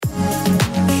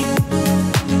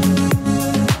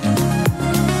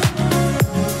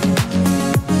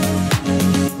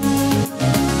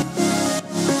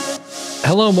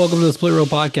Hello and welcome to the Split Row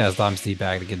Podcast. I'm Steve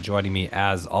Bagdigan. Joining me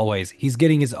as always, he's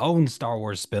getting his own Star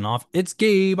Wars spinoff. It's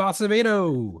Gabe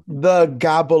Acevedo. The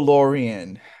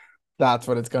Gabalorian. That's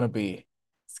what it's gonna be.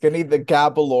 It's gonna be the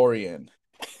Gabalorian.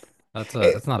 That's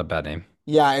It, not a bad name.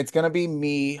 yeah, it's gonna be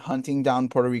me hunting down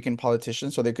Puerto Rican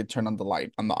politicians so they could turn on the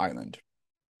light on the island.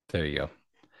 There you go.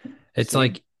 It's See?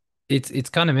 like it's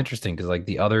kind of interesting because like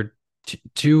the other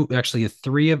two, actually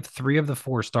three of the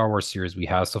four Star Wars series we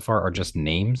have so far are just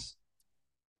names.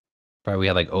 Right? We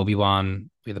had like Obi-Wan,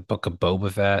 we have the Book of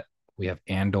Boba Fett, we have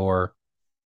Andor.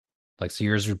 Like so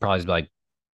yours would probably be like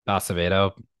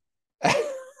Acevedo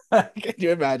Can you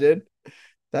imagine?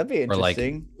 That'd be or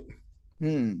interesting.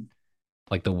 Hmm.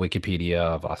 like the Wikipedia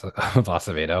of, of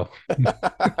Acevedo.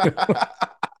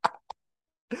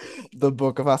 The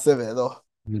Book of Acevedo.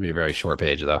 It'd be a very short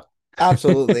page though.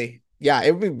 Absolutely. Yeah,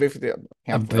 it would be basically a a,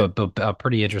 pamphlet. a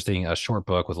pretty interesting short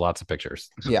book with lots of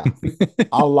pictures. Yeah,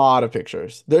 a lot of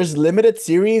pictures. There's limited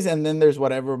series, and then there's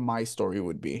whatever my story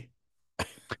would be.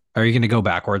 Are you going to go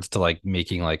backwards to like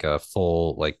making like a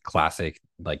full like classic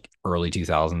like early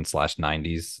 2000s slash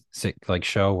 90s like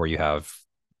show where you have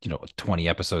 20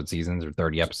 episode seasons or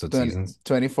 30 episode 20 seasons?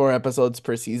 24 episodes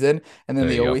per season. And then There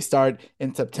they you go. always start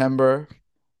in September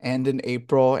and in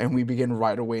April, and we begin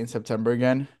right away in September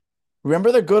again.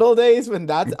 Remember the good old days when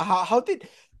that's how did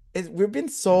we've been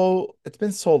so it's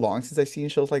been so long since I've seen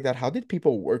shows like that. How did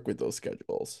people work with those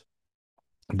schedules?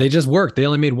 They just worked. They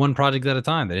only made one project at a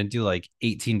time. They didn't do like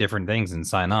 18 different things and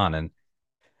sign on. And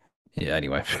yeah,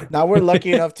 anyway. Now we're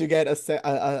lucky enough to get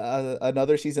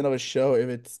another season of a show if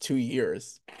it's 2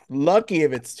 years. Lucky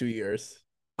if it's 2 years.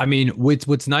 I mean,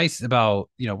 what's nice about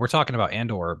we're talking about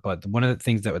Andor, but one of the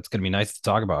things that it's going to be nice to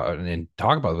talk about and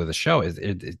talk about with the show is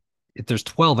there's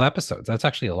 12 episodes. That's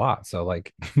actually a lot. So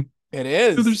like, It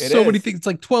is. there's It so many is. things. It's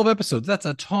like 12 episodes. That's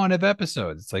a ton of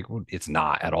episodes. It's like well, it's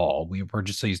not at all. We're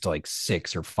just so used to like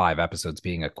 6 or 5 episodes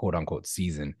being a quote unquote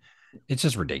season. It's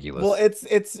just Well, ridiculous.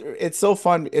 it's so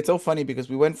fun. It's so funny because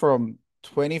we went from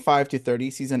 25 to 30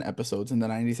 season episodes in the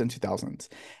 90s and 2000s.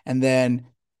 And then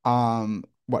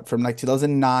what from like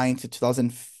 2009 to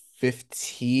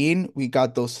 2015, we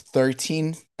got those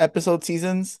 13 episode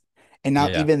seasons. And now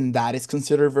Yeah. even that is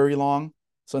considered very long.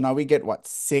 So now we get what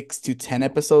 6 to 10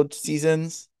 episode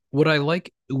seasons. What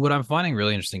I'm finding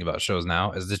really interesting about shows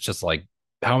now is it's just like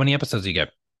how many episodes do you get?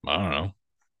 I don't know.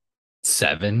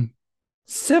 7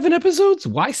 episodes.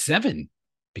 Why 7?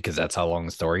 Because that's how long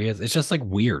the story is. It's just like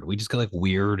weird. We just get like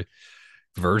weird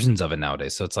versions of it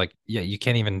nowadays. So it's like, yeah, you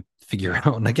can't even figure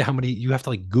out like how many. You have to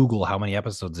like Google how many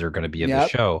episodes there are going to be of the Yep.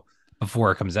 show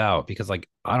before it comes out. Because like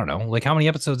I don't know, like how many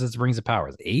episodes is Rings of Power?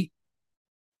 Is it 8?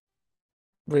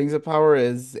 Rings of Power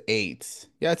is 8.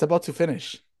 Yeah, it's about to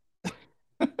finish.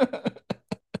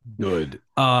 Good.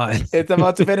 It's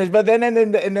about to finish, but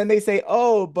then they say,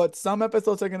 "Oh, but some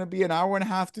episodes are gonna be an hour and a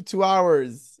half to 2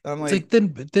 hours." I'm It's like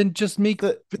like, then just make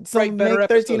so write better make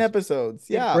 13 episodes. episodes.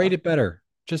 Write Yeah, it better.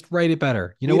 Just write it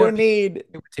better. You know we don't what? People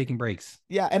need. were taking breaks.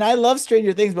 Yeah, and I love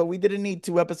Stranger Things, but we didn't need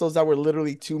 2 episodes that were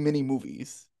literally 2 mini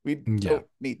movies. We Yeah, don't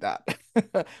need that.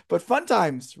 But fun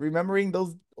times, remembering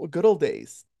those good old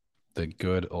days. the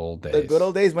good old The good days.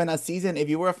 old days when a season, if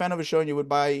you were a fan of a show and you would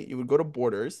go to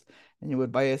Borders and you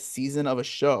would buy a season of a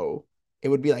show, it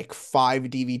would be like 5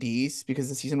 DVDs because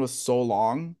the season was so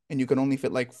long and you could only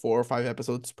fit like 4 or 5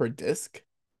 episodes per disc.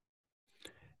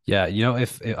 Yeah,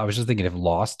 if I was just thinking if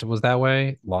Lost was that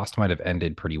way, Lost might have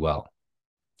ended pretty well.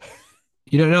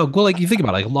 No, well, like you think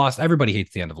about it, like Lost, everybody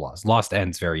hates the end of Lost. Lost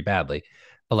ends very badly.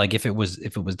 But like if it was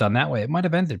done that way, it might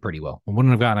have ended pretty well. It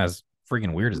wouldn't have gotten as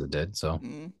freaking weird as it did. So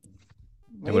Mm,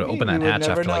 it would have maybe opened we that would hatch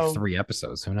never after like know, 3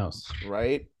 episodes. Who knows?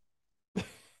 right?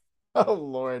 Oh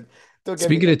Lord, don't get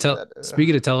me Speaking of into tel that.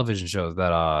 speaking of television shows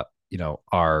that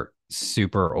are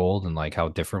super old and like how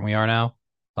different we are now.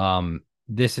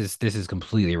 This is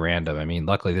completely random. I mean,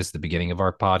 luckily this is the beginning of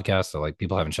our podcast, so like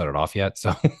people haven't shut it off yet.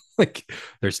 So like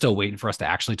they're still waiting for us to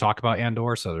actually talk about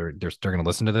Andor, so they're gonna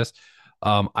listen to this.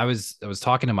 I was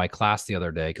talking to my class the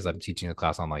other day because I'm teaching a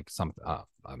class on like some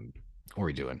what are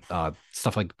we doing?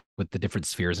 Stuff like with the different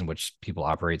spheres in which people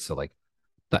operate. So like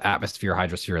the atmosphere,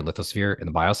 hydrosphere, and lithosphere, and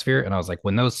the biosphere. And I was like,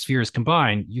 when those spheres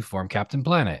combine, you form Captain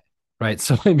Planet, right?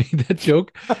 So I made that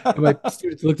joke, and my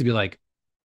students looked at me like,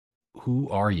 "Who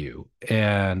are you?"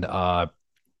 And I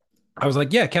was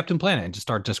like, "Yeah, Captain Planet," and just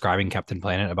start describing Captain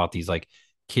Planet about these like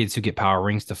kids who get power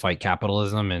rings to fight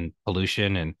capitalism and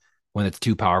pollution, and when it's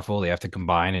too powerful, they have to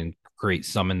combine and create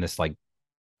summon this like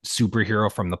superhero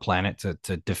from the planet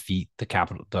to defeat the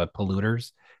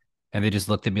polluters. And they just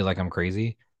looked at me like I'm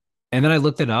crazy. And then I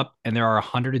looked it up, and there are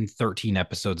 113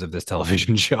 episodes of this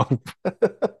television show.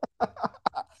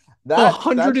 That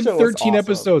show was 113 awesome.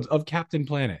 episodes of Captain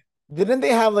Planet. Didn't they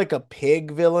have like a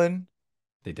pig villain?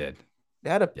 They did. They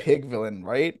had a Yeah. pig villain,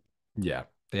 right? Yeah.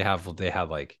 They had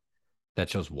like that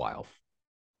show's wild.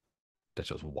 That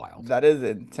show's wild. That is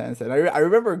intense. And I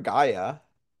remember Gaia.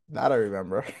 That I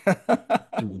remember.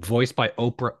 Voiced by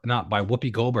Oprah, not by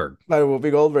Whoopi Goldberg. By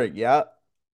Whoopi Goldberg. Yeah.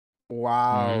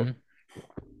 Wow. Hmm.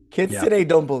 Kids Yeah. today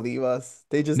don't believe us.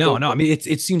 They just No, don't. no. I mean,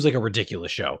 it seems like a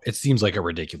ridiculous show. It seems like a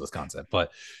ridiculous concept,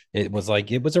 but it was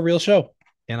a real show.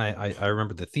 And I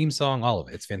remember the theme song, all of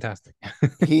it. It's fantastic.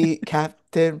 He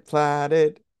Captain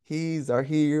Planet. He's our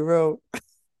hero.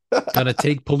 Gonna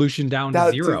take pollution down to Down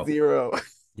to zero. zero.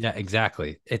 Yeah,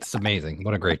 exactly. It's amazing.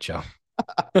 What a great show.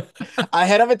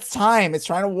 Ahead of its time. It's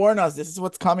trying to warn us. This is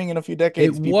what's coming in a few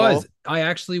It decades, was. people. I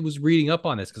actually was reading up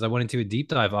on this because I went into a deep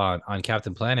dive on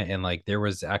Captain Planet, and like there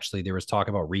was talk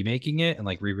about remaking it and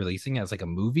like re-releasing it as like a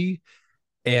movie.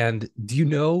 And do you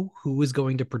know who was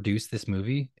going to produce this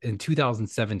movie in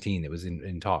 2017? It was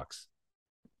in talks.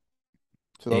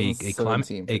 A climate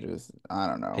 2017 produced. I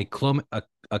don't know.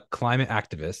 a climate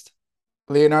activist,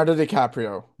 Leonardo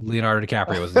DiCaprio. Leonardo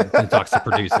DiCaprio, was in talks to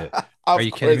produce it. Are Of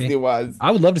you kidding course he me? was.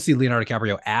 I would love to see Leonardo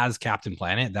DiCaprio as Captain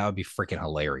Planet. That would be freaking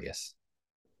hilarious.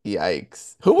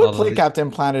 Yikes. Who would play Although,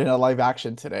 Captain Planet in a live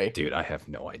action today? dude, I have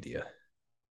no idea.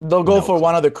 They'll go No for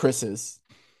one clue. of the Chris's.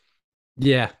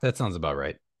 Yeah, that sounds about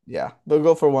right. Yeah, they'll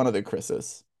go for one of the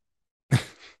Chris's.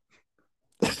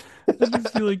 I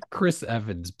just feel like Chris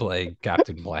Evans playing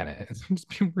Captain Planet. It's just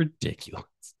been ridiculous.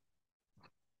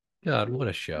 God, what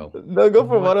a show. They'll go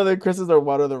for What? one of the Chris's or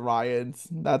one of the Ryans.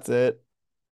 That's it.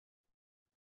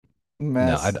 No,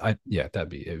 Mess. yeah,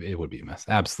 it would be a mess.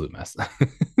 Absolute mess.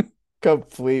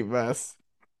 Complete mess.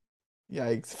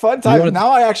 Yikes. Fun You times. want to,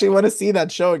 Now I actually want to see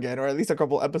that show again, or at least a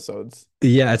couple episodes.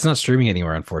 yeah, it's not streaming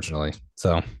anywhere, unfortunately.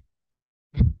 So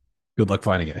good luck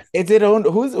finding it. Is it owned?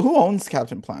 Who owns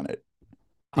Captain Planet?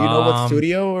 Do you know what Um,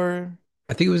 studio or?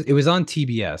 I think it was on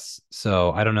TBS,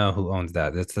 so I don't know who owns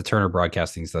that. It's the Turner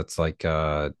Broadcasting. So that's like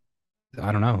I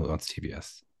don't know who owns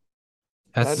TBS.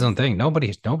 That's That his own is thing.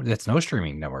 Nobody. That's no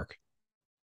streaming network.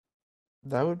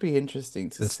 that would be interesting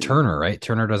to It's see. Turner, right?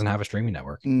 Turner doesn't have a streaming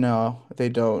network. No, they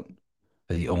don't.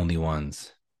 They're the only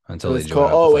ones It until they was join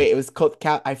called. up Oh with wait, like it was called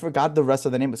Cap. I forgot the rest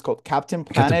of the name. It's called Captain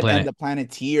Captain Planet and Planet. the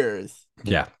Planeteers.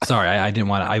 Yeah, sorry, I didn't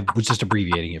want to. I was just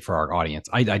abbreviating it for our audience.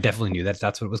 I definitely knew that's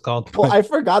what it was called. Well, I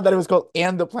forgot that it was called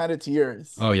and the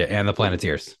Planeteers. Oh yeah, and the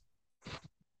Planeteers.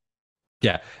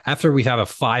 Yeah, after we have a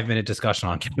 5 minute discussion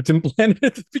on Captain Planet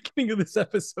at the beginning of this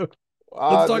episode,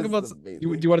 let's talk This is about.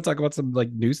 Do amazing. you want to talk about some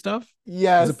like new stuff as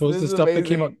Yes, opposed this to is stuff that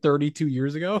came out amazing. 32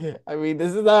 years ago? I mean,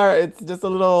 this is our. It's just a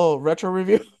little retro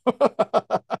review.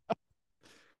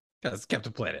 Because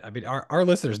Captain Planet. I mean, our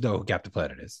listeners know who Captain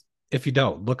Planet is. If you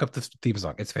don't, look up the theme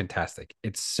song. It's fantastic.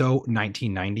 It's so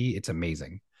 1990. It's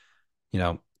amazing. You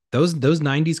know, those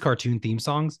 90s cartoon theme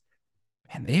songs,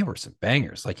 man, they were some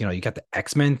bangers. Like, you got the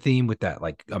X-Men theme with that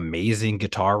like amazing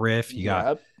guitar riff. You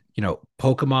got, Yep,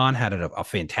 Pokemon had a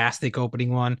fantastic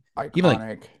opening one. Even like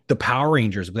iconic. the Power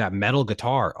Rangers with that metal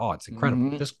guitar. Oh, it's incredible.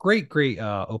 Hmm. Just great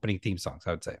opening theme songs,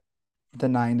 I would say. The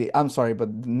 90s. I'm sorry, but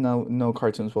no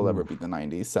cartoons will ever Ooh, be the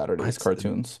 90s Saturdays it's,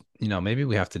 cartoons. maybe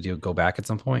we have to go back at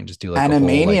some point and just do like a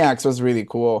whole like Animaniacs was really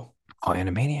cool. oh,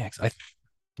 Animaniacs.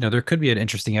 There could be an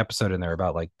interesting episode in there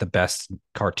about like the best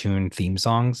cartoon theme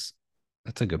songs.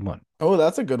 That's a good one. Oh,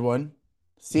 that's a good one.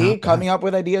 See, Not bad. coming up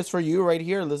with ideas for you right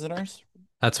here, listeners.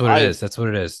 That's what it I is. That's what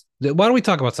it is. Why don't we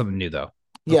talk about something new though?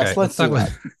 Yes, Okay, let's let's do talk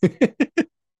that. about.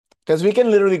 Because we can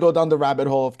literally go down the rabbit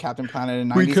hole of Captain Planet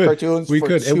and We 90s could, cartoons we for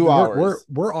could. And two hours.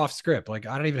 we're off script. Like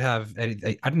I don't even have any.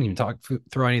 I didn't even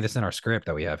throw any of this in our script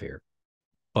that we have here,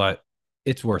 but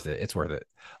it's worth it. It's worth it.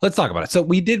 Let's talk about it. So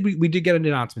we did get an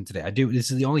announcement today. I do. This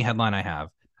is the only headline I have.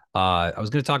 I was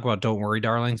going to talk about "Don't Worry,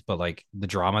 Darlings," but like the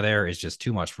drama there is just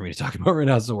too much for me to talk about right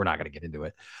now, so we're not going to get into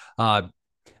it. Uh,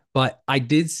 but I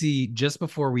did see just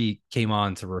before we came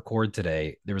on to record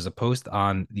today, there was a post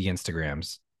on the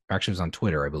Instagrams, actually it was on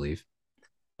Twitter, I believe,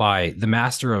 by the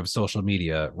master of social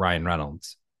media, Ryan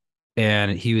Reynolds.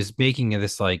 And he was making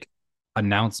this like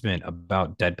announcement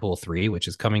about Deadpool 3, which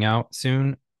is coming out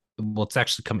soon. Well, it's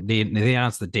actually coming. They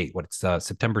announced the date. What it's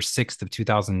September 6th of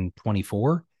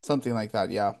 2024 Something like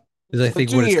that, yeah. is I So think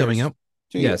two what is coming years. up.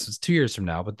 2 years. Yes, it's 2 years from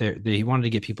now, but he wanted to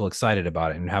get people excited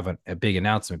about it and have a big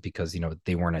announcement because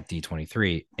they weren't at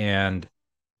D23. And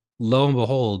lo and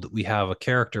behold, we have a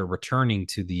character returning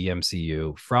to the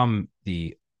MCU from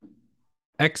the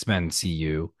X-Men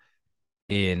CU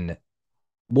in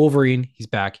Wolverine. He's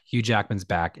back. Hugh Jackman's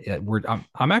back.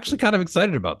 I'm actually kind of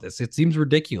excited about this. It seems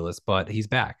ridiculous, but he's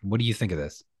back. What do you think of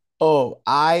this?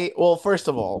 Well, first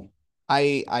of all,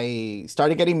 I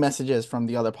started getting messages from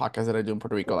the other podcasts that I do in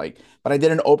Puerto Rico, like, but I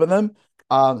didn't open them.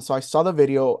 So I saw the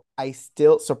video. I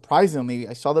still surprisingly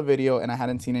I saw the video and I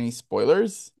hadn't seen any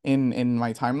spoilers in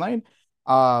my timeline.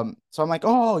 So I'm like,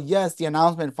 oh yes, the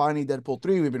announcement finally Deadpool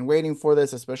 3. We've been waiting for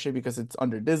this, especially because it's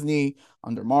under Disney,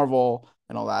 under Marvel,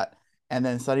 and all that. And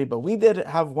then suddenly, but we did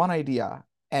have one idea,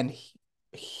 and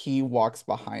he walks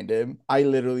behind him. I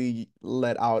literally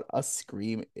let out a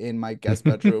scream in my guest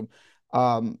bedroom.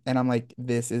 And I'm like,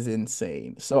 this is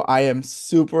insane. So I am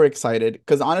super excited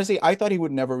because honestly, I thought he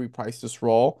would never reprise this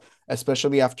role,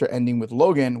 especially after ending with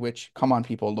Logan, which, come on,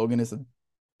 people, Logan is a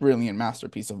brilliant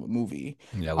masterpiece of a movie.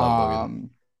 Yeah, I love Logan. Um,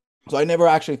 so I never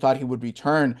actually thought he would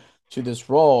return to this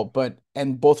role, but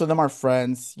and both of them are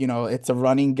friends. You know, it's a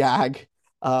running gag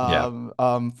Yeah.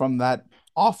 from that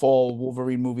awful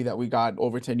Wolverine movie that we got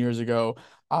over 10 years ago.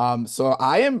 So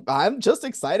I'm just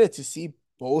excited to see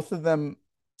both of them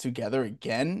together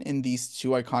again in these two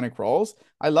iconic roles.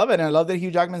 I love it. And I love that Hugh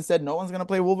Jackman said no one's gonna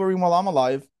play Wolverine while I'm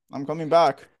alive. I'm coming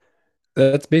back.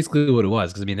 That's basically what it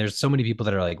was. Because I mean, there's so many people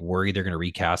that are like worried they're going to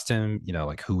recast him.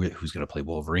 Like who's going to play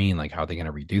Wolverine? Like how are they going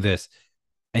to redo this?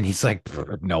 And he's like,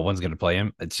 no one's going to play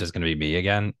him. It's just going to be me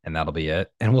again, and that'll be it.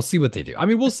 And we'll see what they do. I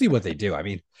mean, we'll see what they do. I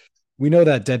mean, we know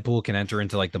that Deadpool can enter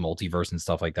into like the multiverse and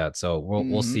stuff like that. So we'll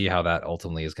Mhm. see how that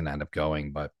ultimately is going to end up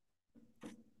going. But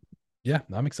yeah,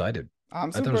 I'm excited. I'm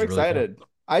I thought it super was really fun.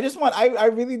 excited. I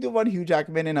really do want Hugh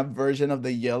Jackman in a version of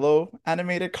the yellow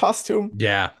animated costume.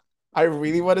 Yeah, I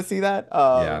really want to see that.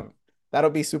 yeah. That'll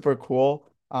be super cool.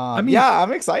 I mean, Yeah,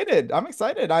 I'm excited. I'm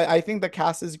excited. I think the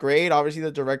cast is great. Obviously,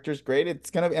 the director's great. It's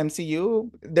gonna be MCU.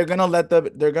 They're gonna let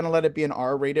it be an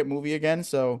R-rated movie again.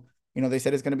 So, they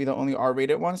said it's gonna be the only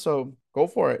R-rated one. So go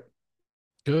for it.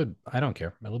 good. I don't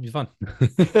care. It'll be fun.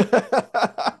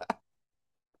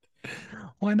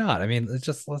 Why not? I mean,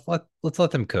 let's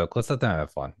let them cook. Let's let them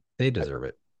have fun. They deserve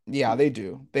it. Yeah, they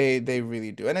do. They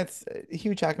really do. And it's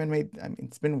Hugh Jackman I mean,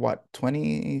 it's been what,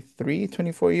 23,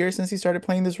 24 years since he started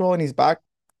playing this role and he's back.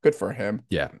 Good for him.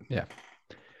 Yeah, yeah.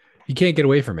 He can't get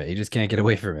away from it. He just can't get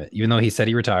away from it. Even though he said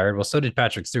he retired. Well, so did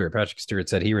Patrick Stewart. Patrick Stewart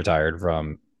said he retired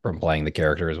from playing the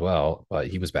character as well, but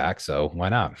he was back, so why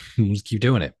not? Just keep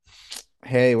doing it.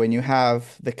 Hey, when you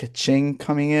have the Kaching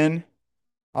coming in,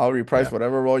 I'll reprise Yeah,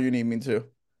 whatever role you need me to.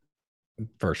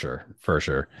 for sure. For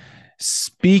sure.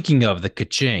 Speaking of the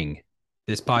kaching,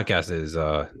 this podcast is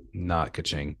not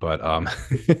kaching, but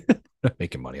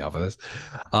making money off of this.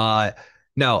 Uh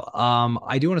no,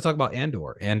 I do want to talk about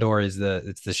Andor. Andor is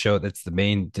it's the show that's the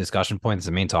main discussion point, it's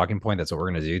the main talking point. That's what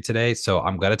we're gonna do today. So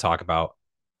I'm gonna talk about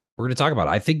we're going to talk about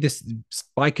it. I think this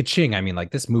by Kaching, I mean like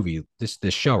this movie, this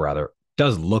show rather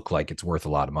does look like it's worth a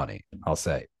lot of money. I'll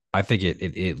say. I think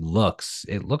it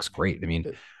looks great. I mean,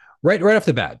 right off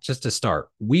the bat, just to start,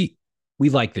 we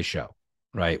like this show,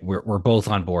 right? We're both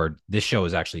on board. This show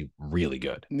is actually really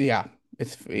good, Yeah,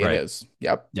 it right? is.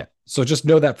 Yep. Yeah. So just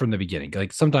know that from the beginning.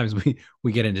 Like sometimes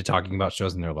we get into talking about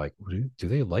shows and they're like, do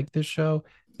they like this show?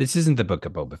 This isn't the Book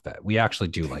of Boba Fett. We actually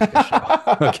do like this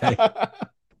show. Okay.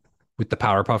 With the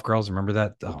Powerpuff Girls, remember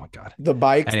that? Oh my god. The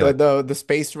bikes, Anyway, the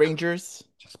Space Rangers,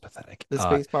 just pathetic. the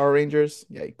Space Power Rangers.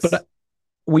 Yikes. But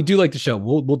we do like the show.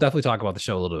 We'll definitely talk about the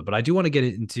show a little bit, but I do want to get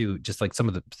into just like some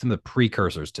of the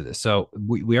precursors to this. So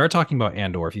we are talking about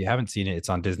Andor. If you haven't seen it, it's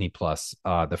on Disney Plus.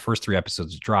 The first three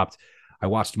episodes dropped. I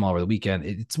watched them all over the weekend.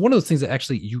 It's one of those things that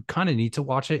actually you kind of need to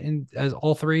watch it in as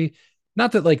all three.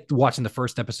 Not that like watching the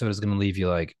first episode is going to leave you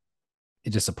like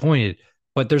disappointed,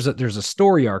 but there's a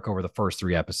story arc over the first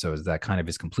three episodes that kind of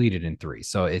is completed in three.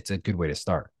 So it's a good way to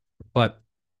start. But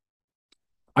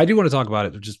I do want to talk about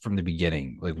it just from the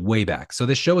beginning, like way back. So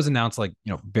this show was announced like,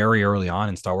 very early on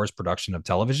in Star Wars production of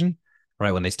television,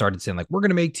 right? When they started saying like, we're going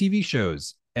to make TV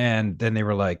shows. And then they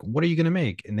were like, what are you going to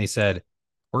make? And they said,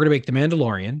 we're going to make The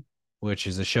Mandalorian, which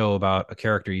is a show about a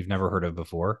character you've never heard of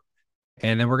before.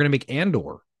 And then we're going to make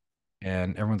Andor.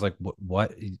 And everyone's like,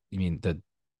 what? You mean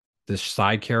the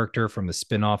side character from the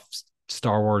spin-off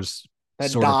Star Wars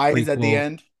That sort of dies at the prequel?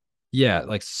 end. Yeah,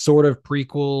 like sort of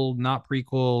prequel, not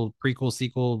prequel, prequel,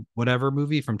 sequel, whatever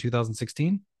movie from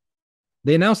 2016.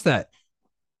 They announced that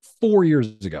 4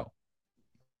 years ago.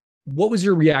 What was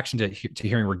your reaction to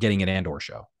hearing we're getting an Andor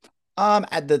show?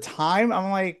 At the time,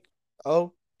 I'm like,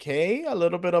 okay, a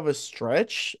little bit of a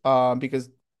stretch. Because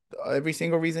every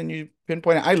single reason you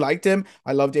pinpointed, I liked him.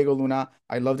 I love Diego Luna.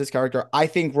 I love this character. I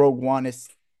think Rogue One is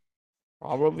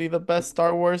probably the best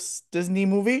Star Wars Disney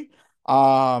movie. So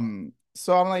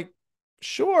I'm like,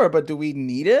 sure, but do we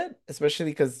need it? Especially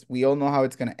because we all know how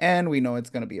it's gonna end. We know it's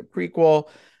gonna be a prequel.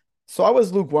 So I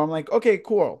was lukewarm, like, okay,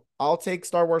 cool. I'll take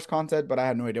Star Wars content, but I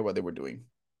had no idea what they were doing.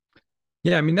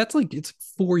 Yeah, I mean that's like it's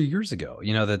 4 years ago,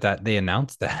 that they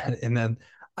announced that. And then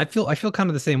I feel kind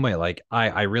of the same way. Like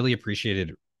I really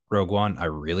appreciated Rogue One. I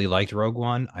really liked Rogue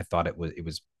One. I thought it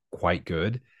was quite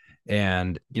good.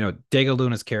 And Diego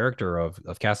Luna's character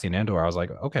of Cassian Andor, I was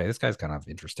like, okay, this guy's kind of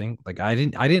interesting. Like I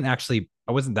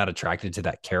wasn't that attracted to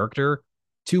that character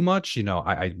too much.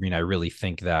 I mean, I really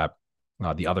think that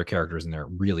the other characters in there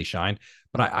really shined,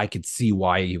 but I could see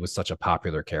why he was such a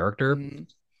popular character. Mhm.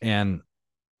 And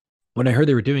when I heard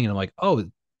they were doing it, I'm like, oh,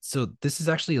 so this is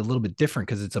actually a little bit different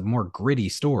because it's a more gritty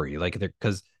story. Like,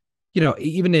 because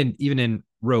even in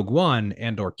Rogue One,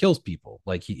 Andor kills people.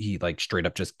 Like he like straight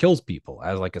up just kills people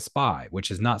as like a spy,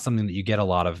 which is not something that you get a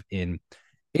lot of in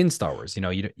Star Wars.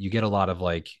 You get a lot of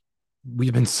like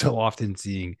we've been so often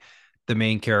seeing the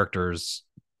main characters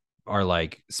are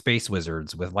like space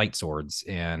wizards with light swords,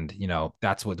 and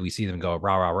that's what we see them go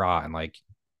rah rah rah and like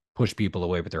push people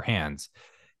away with their hands.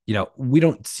 We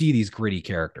don't see these gritty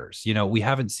characters. We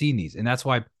haven't seen these. And that's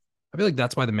why I feel like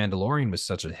that's why The Mandalorian was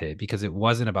such a hit, because it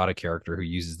wasn't about a character who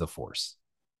uses the force,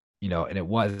 and it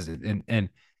was. And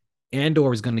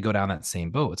Andor is going to go down that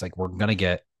same boat. It's like we're going to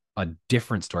get a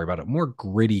different story about a more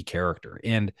gritty character.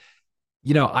 And,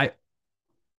 you know, I,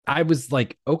 I was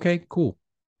like, okay, cool.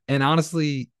 And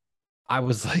honestly, I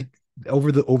was like,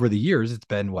 over the years, it's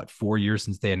been what, 4 years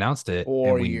since they announced it, and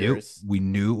four we knew years. we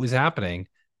knew it was happening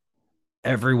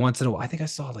every once in a while. I think I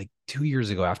saw like 2 years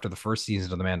ago after the first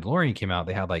season of The Mandalorian came out,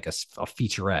 they had like a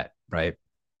featurette, right?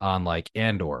 On like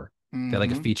Andor. They had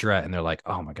like a Hmm. featurette and they're like,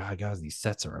 oh my God, guys, these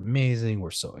sets are amazing.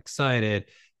 We're so excited.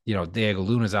 Diego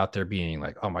Luna's out there being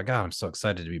like, oh my God, I'm so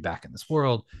excited to be back in this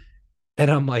world. And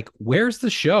I'm like, where's the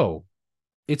show?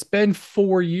 It's been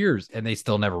 4 years and they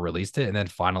still never released it. And then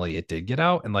finally it did get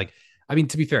out. And like, I mean,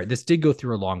 to be fair, this did go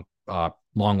through a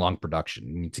long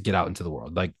production to get out into the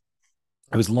world. Like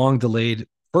it was long delayed,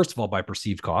 first of all, by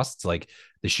perceived costs. Like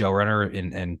the showrunner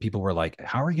and people were like,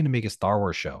 how are you going to make a Star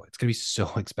Wars show? It's going to be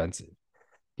so expensive.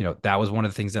 That was one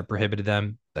of the things that prohibited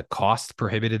them. The cost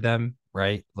prohibited them,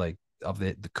 right? Like of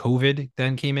the COVID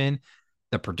then came in.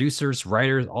 The producers,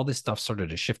 writers, all this stuff started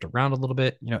to shift around a little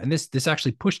bit, and this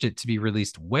actually pushed it to be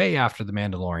released way after The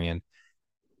Mandalorian,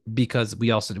 because we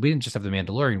didn't just have The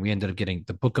Mandalorian, we ended up getting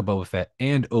the Book of Boba Fett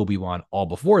and Obi-Wan all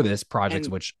before this projects,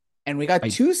 And which and we got I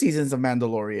 2 seasons of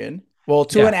Mandalorian. Well,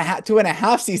 yeah,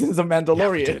 2.5 seasons of yeah,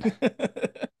 we did.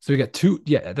 Mandalorian. So we got two.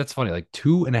 Yeah, that's funny. Like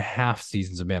 2.5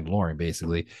 seasons of Mandalorian,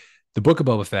 basically. The Book of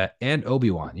Boba Fett and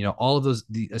Obi-Wan. All of those,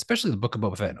 especially the Book of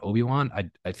Boba Fett and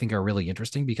Obi-Wan, I think are really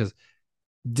interesting because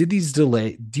do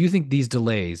you think these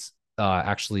delays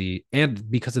actually,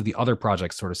 and because of the other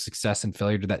projects sort of success and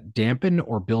failure, did that dampen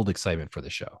or build excitement for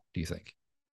the show, do you think?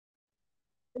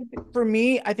 For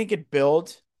me, I think it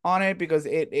built on it because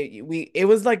it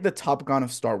was like the Top Gun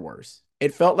of Star Wars.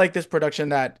 It felt like this production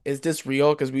that is this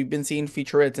real because we've been seeing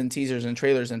featurettes and teasers and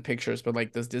trailers and pictures, but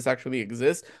like, does this actually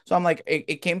exist? So I'm like,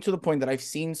 it came to the point that I've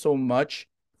seen so much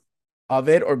of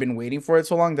it or been waiting for it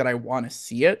so long that I want to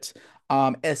see it.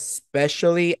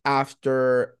 Especially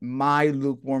after my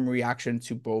lukewarm reaction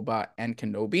to Boba and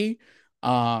Kenobi.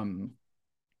 Um,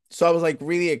 so I was like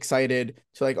really excited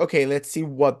to like, okay, let's see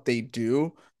what they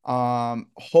do.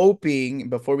 Hoping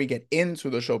before we get into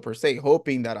the show per se,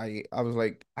 hoping that I was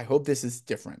like, I hope this is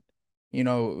different.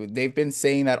 They've been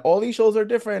saying that all these shows are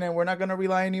different and we're not gonna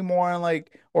rely anymore on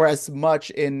like or as much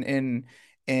in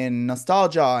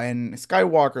nostalgia and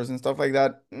Skywalkers and stuff like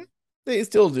that. They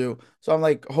still do. So I'm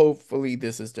like, hopefully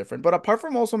this is different. But apart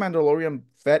from also Mandalorian,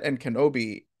 Fett, and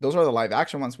Kenobi, those are the live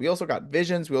action ones. We also got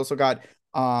Visions. We also got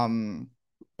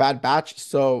Bad Batch.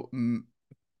 So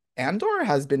Andor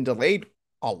has been delayed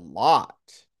a lot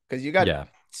because you got Yeah.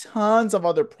 tons of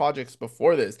other projects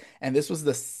before this, and this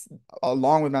was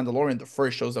along with Mandalorian, the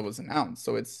first shows that was announced.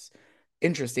 So it's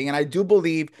interesting, and I do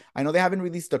believe I know they haven't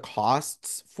released the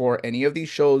costs for any of these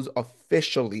shows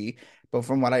officially, but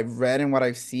from what I've read and what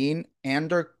I've seen,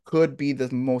 Andor could be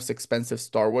the most expensive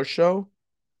Star Wars show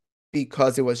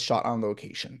because it was shot on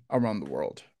location around the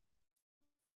world.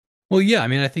 Well, yeah, I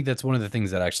mean, I think that's one of the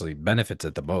things that actually benefits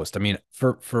it the most. I mean,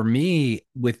 for me,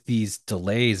 with these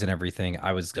delays and everything,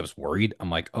 I was worried. I'm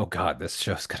like, oh God, this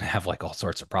show's gonna have like all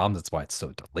sorts of problems. That's why it's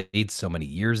so delayed so many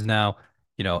years now.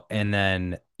 And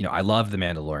then, I love The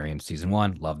Mandalorian season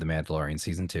one, love The Mandalorian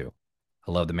season two.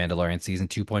 I love The Mandalorian season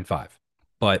 2.5.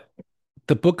 But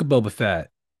the Book of Boba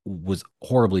Fett was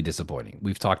horribly disappointing.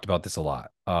 We've talked about this a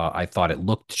lot. I thought it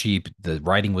looked cheap. The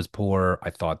writing was poor. I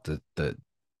thought the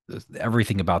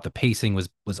everything about the pacing was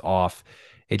off.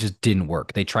 It just didn't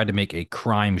work. They tried to make a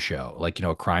crime show, like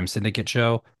a crime syndicate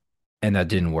show, and that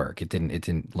didn't work. It didn't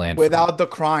land for me. Without the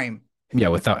crime. Yeah,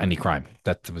 without any crime.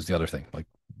 That was the other thing. Like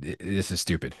this is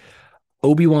stupid.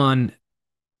 Obi-Wan,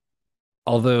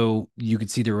 although you could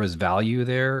see there was value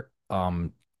there,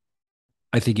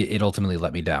 I think it ultimately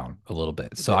let me down a little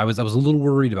bit. It So did. I was a little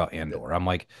worried about It did. Andor. I'm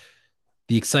like,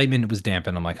 the excitement was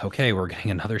dampened. I'm like, okay, we're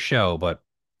getting another show, but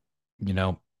you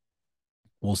know,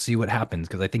 we'll see what happens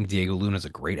because I think Diego Luna is a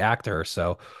great actor.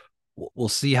 So we'll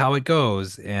see how it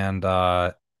goes. And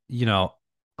you know,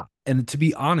 and to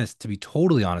be honest, to be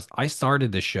totally honest, I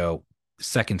started the show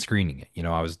second screening it.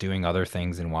 I was doing other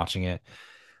things and watching it,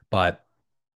 but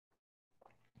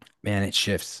man, it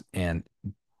shifts and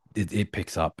it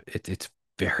picks up. It's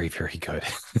very, very good.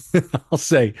 I'll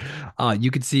say.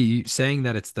 You could see saying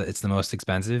that it's the most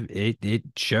expensive. It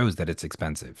shows that it's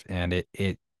expensive, and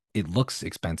it looks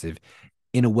expensive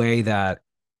in a way that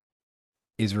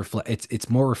is it's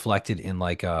more reflected in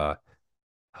like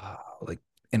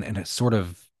in a sort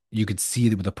of, you could see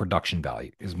the production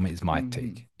value is my Hmm.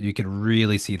 take. You could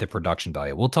really see the production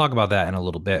value. We'll talk about that in a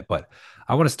little bit, but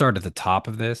I want to start at the top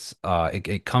of this.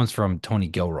 It comes from Tony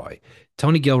Gilroy.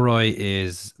 Tony Gilroy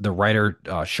is the writer,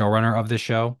 showrunner of this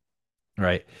show,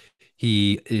 right?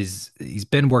 He's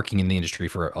been working in the industry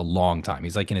for a long time.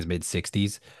 He's like in his mid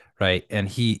 60s, right? And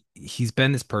he's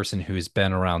been this person who's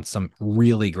been around some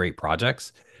really great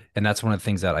projects. And that's one of the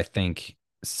things that I think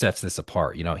sets this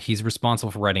apart. He's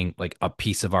responsible for writing like a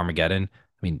piece of Armageddon.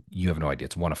 I mean, you have no idea.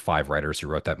 It's one of five writers who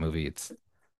wrote that movie. It's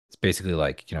basically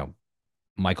like,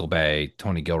 Michael Bay,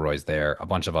 Tony Gilroy's there, a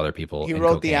bunch of other people He in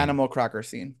wrote the cocaine. animal cracker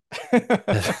scene.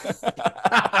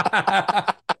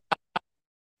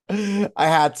 I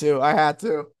had to. I had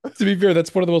to. To be fair,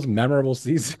 that's one of the most memorable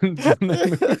seasons in that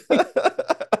movie.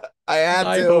 I had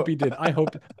I to. hope he did. I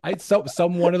hope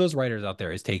some one of those writers out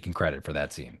there is taking credit for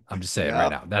that scene. I'm just saying right Yeah.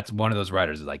 now. That's one of those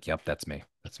writers is like, yep, that's me.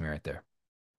 That's me right there.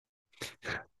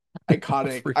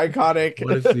 Iconic. Freaking,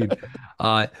 what a scene. Iconic.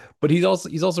 Uh, but he's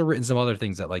also written some other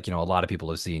things that, like, a lot of people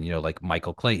have seen, like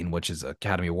Michael Clayton, which is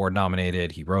Academy Award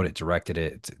nominated. He wrote it, directed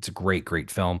it. It's a great, great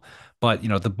film. But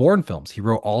the Bourne films, he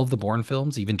wrote all of the Bourne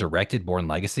films, even directed Bourne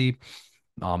Legacy.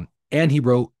 And he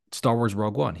wrote Star Wars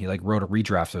Rogue One. He like wrote a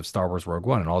redraft of Star Wars Rogue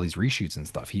One and all these reshoots and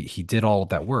stuff. He did all of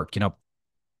that work.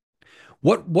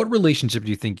 What relationship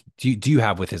do you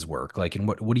have with his work? Like, and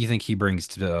what do you think he brings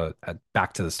to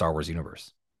back to the Star Wars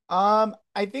universe?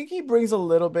 I think he brings a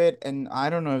little bit, and I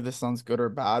don't know if this sounds good or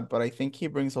bad, but I think he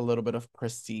brings a little bit of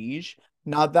prestige.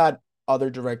 Not that other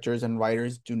directors and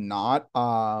writers do not,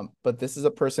 but this is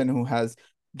a person who has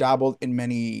dabbled in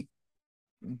many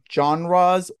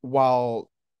genres while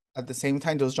at the same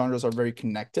time those genres are very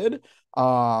connected.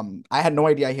 I had no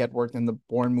idea he had worked in the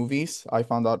Bourne movies. I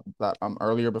found out that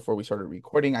earlier before we started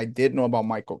recording. I did know about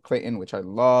Michael Clayton, which I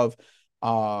love.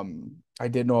 I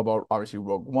did know about obviously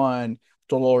Rogue One,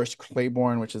 Dolores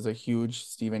Claiborne, which is a huge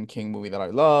Stephen King movie that I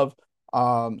love.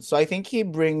 So I think he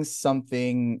brings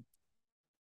something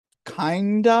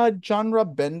kinda genre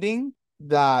bending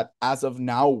that as of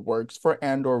now works for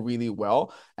Andor really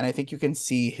well. And I think you can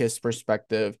see his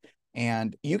perspective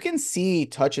and you can see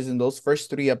touches in those first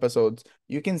three episodes.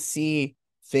 You can see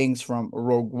things from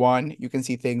Rogue One, you can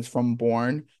see things from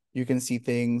Bourne, you can see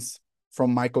things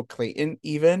from Michael Clayton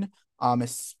even,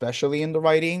 especially in the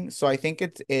writing. So I think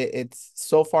it's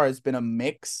so far it's been a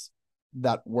mix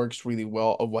that works really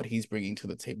well of what he's bringing to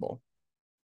the table.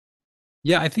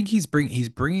 Yeah, I think he's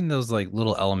bringing those like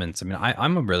little elements. I mean,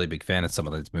 I'm a really big fan of some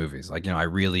of these movies. Like,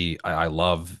 I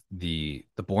love the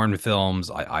Bourne films.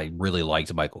 I really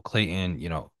liked Michael Clayton.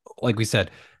 Like we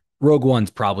said, Rogue One's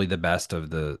probably the best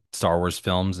of the Star Wars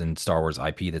films and Star Wars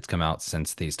IP that's come out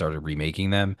since they started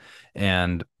remaking them.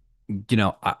 And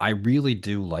I really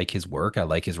do like his work. I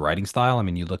like his writing style. I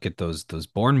mean, you look at those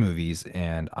Bourne movies,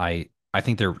 and I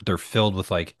think they're filled with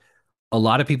like a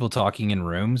lot of people talking in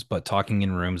rooms, but talking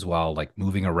in rooms while like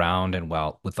moving around and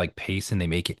while with like pace, and they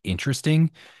make it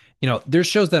interesting. There's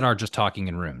shows that are just talking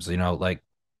in rooms, like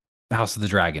House of the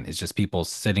Dragon is just people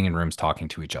sitting in rooms talking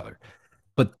to each other.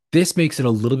 But this makes it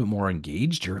a little bit more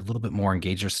engaged. You're a little bit more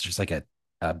engaged. There's just like a,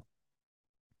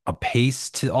 a pace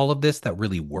to all of this that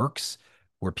really works,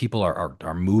 where people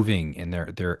are moving and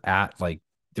they're at like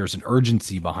there's an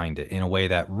urgency behind it in a way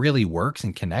that really works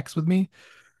and connects with me.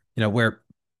 Where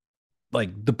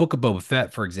like the Book of Boba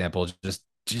Fett, for example,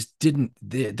 just didn't.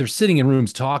 They're sitting in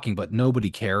rooms talking, but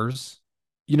nobody cares.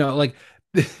 Like,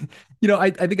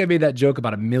 I think I made that joke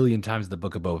about a million times. The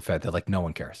Book of Boba Fett, that like no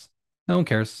one cares, no one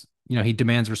cares. He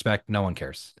demands respect, no one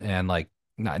cares, and like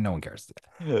no one cares.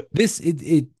 This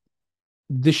it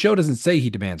the show doesn't say he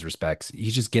demands respect;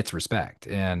 he just gets respect,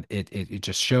 and it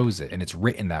just shows it, and it's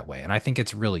written that way, and I think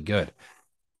it's really good.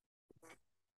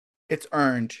 It's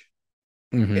earned.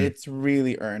 Hmm. It's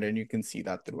really earned, and you can see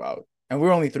that throughout. And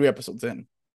we're only three episodes in.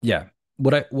 Yeah.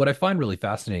 what I find really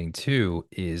fascinating too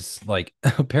is like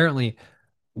apparently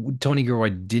Tony Gilroy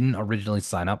didn't originally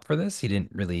sign up for this. He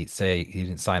didn't really say he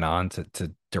didn't sign on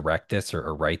to direct this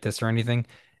or write this or anything.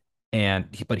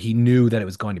 But he knew that it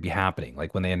was going to be happening.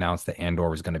 Like when they announced that Andor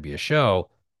was going to be a show,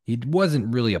 he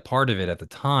wasn't really a part of it at the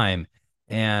time.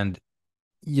 And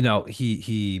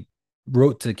he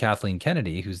wrote to Kathleen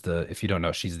Kennedy, who's the, if you don't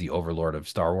know, she's the overlord of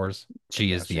Star Wars. She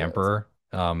Yeah, is the she is. emperor.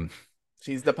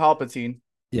 She's the Palpatine.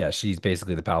 Yeah, she's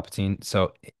basically the Palpatine.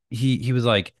 So he was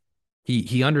like,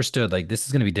 he understood like this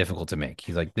is going to be difficult to make.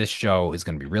 He's like, this show is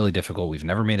going to be really difficult. We've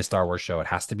never made a Star Wars show. It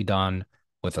has to be done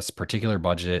with a particular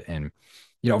budget. And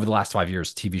over the last 5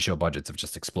 years, TV show budgets have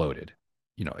just exploded.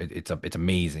 It's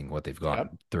amazing what they've Yep.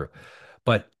 gone through.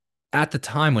 But at the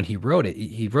time when he wrote it,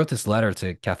 he wrote this letter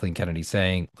to Kathleen Kennedy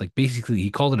saying, like, basically,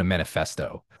 he called it a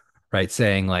manifesto, right?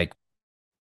 Saying like,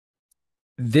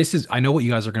 I know what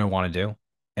you guys are going to want to do,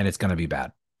 and it's going to be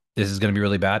bad. This is going to be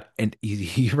really bad. And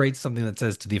he writes something that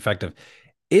says to the effect of,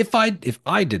 if I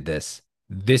did this,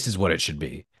 this is what it should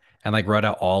be. And like wrote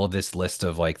out all of this list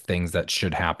of like things that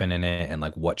should happen in it and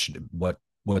like what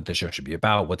the show should be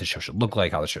about, what the show should look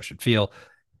like, how the show should feel.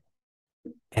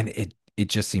 And it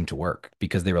just seemed to work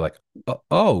because they were like,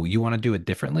 oh, you want to do it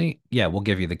differently? Yeah, we'll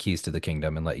give you the keys to the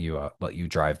kingdom and let you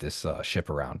drive this ship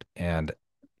around. And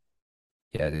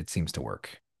yeah, it seems to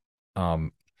work.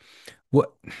 Um,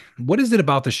 What what is it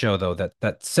about the show though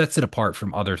that sets it apart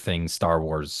from other things, Star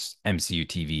Wars, MCU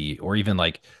TV, or even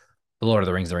like The Lord of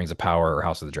the Rings, The Rings of Power, or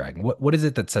House of the Dragon? What is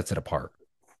it that sets it apart?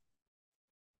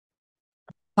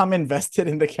 I'm invested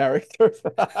in the characters.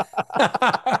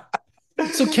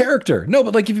 So character. No,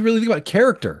 but like if you really think about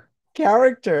character.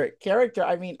 Character.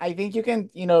 I mean, I think you can,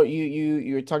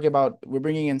 you're talking about we're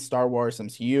bringing in Star Wars,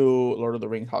 MCU, Lord of the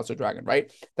Rings, House of Dragon, right?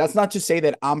 That's not to say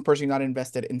that I'm personally not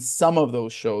invested in some of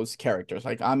those shows' characters.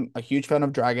 Like I'm a huge fan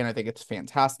of Dragon. I think it's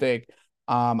fantastic.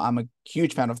 I'm a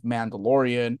huge fan of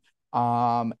Mandalorian.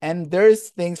 And there's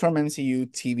things from MCU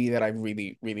TV that I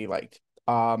really, really liked.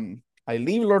 I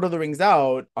leave Lord of the Rings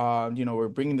out. We're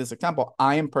bringing this example.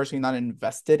 I am personally not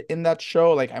invested in that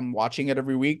show. Like I'm watching it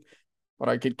every week, but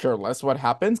I could care less what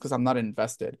happens because I'm not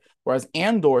invested. Whereas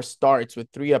Andor starts with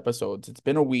 3 episodes. It's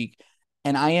been a week,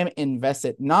 and I am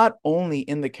invested not only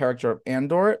in the character of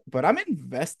Andor, but I'm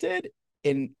invested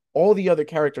in all the other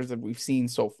characters that we've seen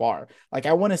so far. Like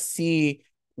I want to see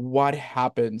what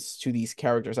happens to these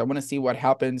characters. I want to see what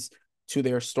happens to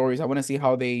their stories. I want to see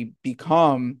how they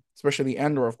become, especially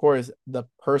Andor, of course, the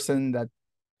person that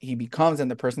he becomes and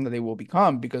the person that they will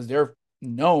become because they're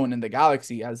known in the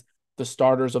galaxy as the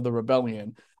starters of the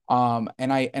rebellion. And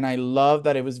I love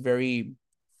that it was very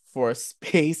for a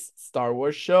space Star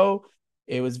Wars show.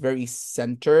 It was very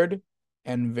centered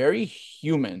and very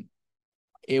human.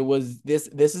 It was this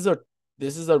is a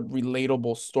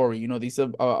relatable story. These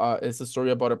are it's a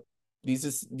story about a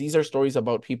these are stories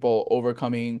about people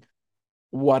overcoming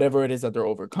whatever it is that they're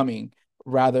overcoming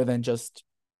rather than just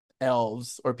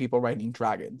elves or people riding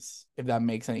dragons, if that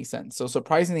makes any sense. So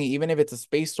surprisingly, even if it's a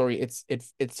space story,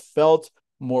 it's felt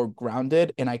more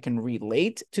grounded and I can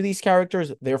relate to these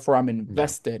characters. Therefore, I'm Yeah.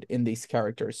 invested in these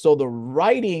characters. So the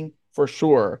writing for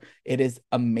sure, it is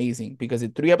amazing because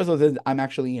in 3 episodes, I'm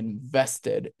actually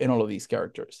invested in all of these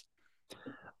characters.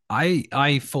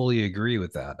 I fully agree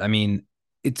with that. I mean,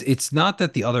 it's not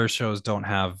that the other shows don't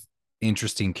have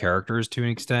interesting characters to an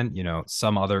extent.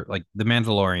 Some other like The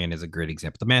Mandalorian is a great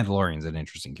example. The Mandalorian is an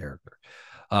interesting character.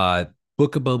 Uh,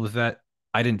 Book of Boba Fett,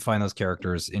 I didn't find those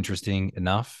characters interesting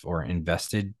enough or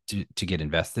invested to get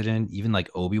invested in. Even like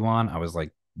Obi-Wan, I was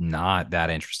like not that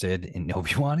interested in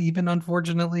Obi-Wan, even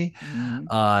unfortunately. Mhm.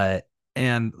 Uh,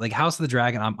 and like House of the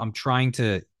Dragon, I'm trying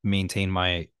to maintain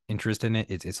my interest in it.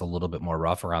 It's a little bit more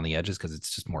rough around the edges because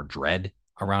it's just more dread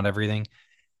around everything.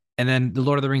 And then the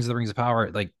Lord of the Rings, The Rings of Power,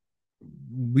 like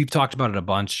we've talked about it a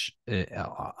bunch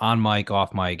on mic,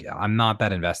 off mic. I'm not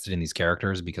that invested in these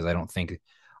characters because I don't think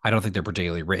they're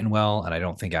particularly written well, and I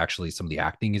don't think actually some of the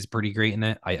acting is pretty great in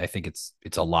it. I think it's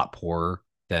a lot poorer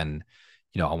than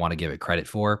I want to give it credit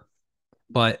for.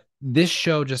 But this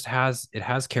show just has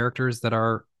characters that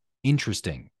are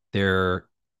interesting. They're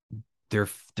they're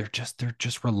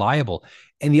just reliable.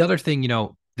 And the other thing,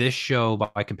 this show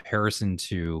by comparison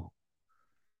to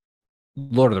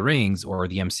Lord of the Rings or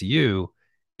the MCU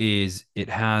is it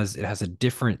has a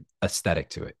different aesthetic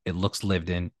to it. It looks lived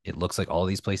in. It looks like all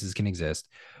these places can exist.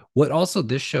 What also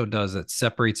this show does that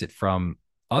separates it from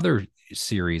other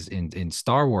series in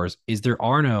Star Wars is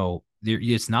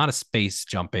it's not a space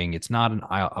jumping, it's not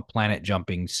a planet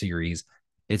jumping series.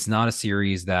 It's not a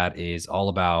series that is all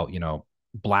about,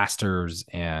 blasters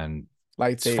and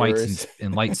fights and, Lightsabers.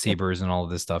 and lightsabers and all of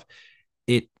this stuff.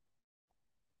 It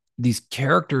these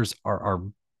characters are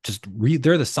just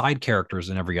they're the side characters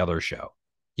in every other show.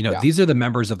 Yeah. These are the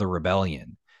members of the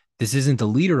rebellion. This isn't the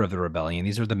leader of the rebellion.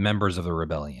 These are the members of the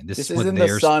rebellion. This This is what isn't the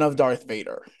they're. son of Darth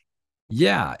Vader.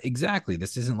 Yeah, exactly.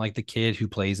 This isn't like the kid who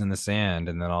plays in the sand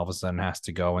and then all of a sudden has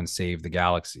to go and save the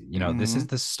galaxy. This is Hmm.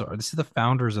 the star. This is the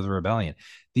founders of the rebellion.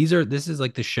 This is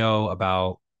like the show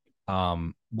about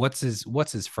what's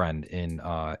his friend in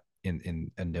A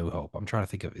New Hope. I'm trying to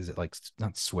think of, is it like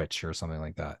not Switch or something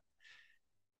like that?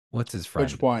 What's his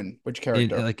Which friend? one? Which It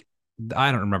character? like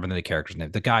I don't remember the character's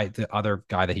name. The other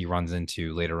guy that he runs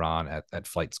into later on at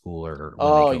flight school or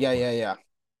when they Oh, go. yeah, yeah, yeah.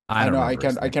 I I don't know. remember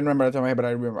his I name. can't remember the top of my head, but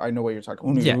I remember. I know what you're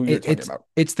talking. Yeah, Who you're talking about?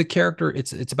 it's the character.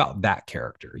 It's about that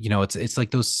character. It's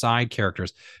like those side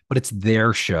characters, but it's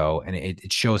their show, and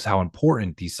it shows how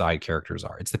important these side characters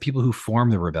are. It's the people who form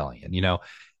the rebellion.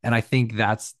 And I think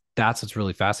that's what's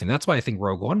really fascinating. That's why I think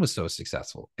Rogue One was so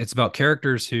successful. It's about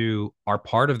characters who are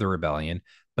part of the rebellion,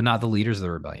 but not the leaders of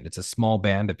the rebellion. It's a small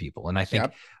band of people, and I think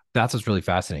Yep. that's what's really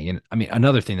fascinating. And I mean,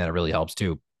 another thing that really helps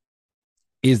too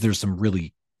is there's some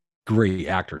really great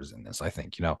actors in this. I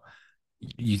think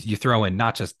you throw in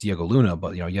not just Diego Luna,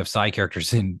 but you have side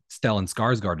characters in Stellan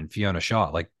Skarsgård and Fiona Shaw,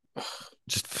 like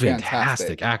just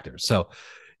fantastic Fantastic. actors. So,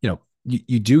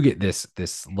 you do get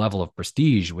this level of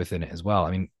prestige within it as well.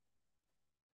 I mean,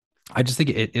 I just think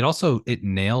it also it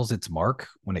nails its mark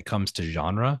when it comes to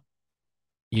genre.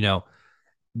 You know,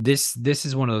 this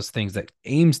is one of those things that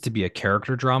aims to be a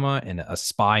character drama and a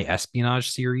spy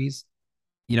espionage series.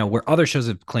 Where other shows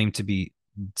have claimed to be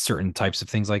certain types of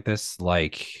things like this,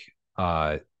 like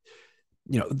uh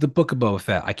the Book of Boba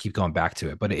Fett. I keep going back to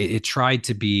it, but it tried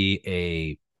to be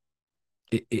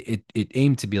it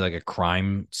aimed to be like a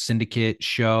crime syndicate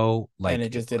show. And it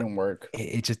Like just didn't work.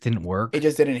 it just didn't It work.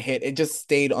 just didn't hit. It just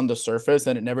stayed on the surface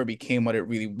and it never became what it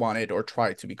really wanted or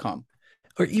tried to become.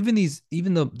 Or even the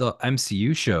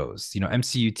MCU shows,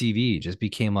 MCU TV just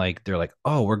became like they're like,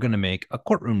 oh, we're gonna make a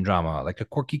courtroom drama, like a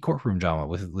quirky courtroom drama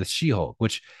with She-Hulk.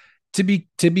 Which, to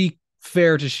be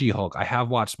fair to She-Hulk, I have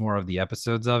watched more of the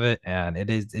episodes of it, and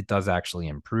it does actually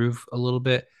improve a little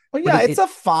bit, Well, but yeah, it's a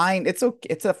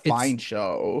it's fine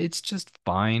show. it's just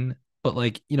fine. But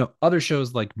like, other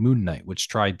shows like Moon Knight, which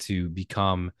tried to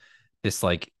become this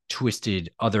like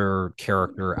twisted other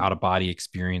character out of body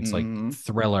experience, like Hmm.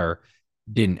 thriller,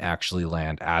 didn't actually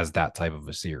land as that type of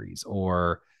a series.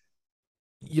 Or,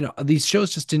 these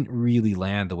shows just didn't really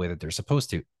land the way that they're supposed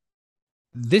to.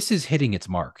 This is hitting its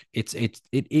mark. It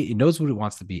knows what it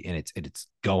wants to be, and it's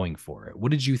going for it.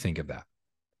 What did you think of that?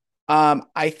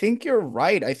 I think you're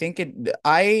right.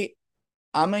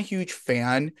 I'm a huge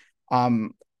fan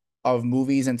um of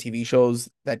movies and TV shows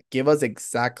that give us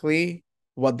exactly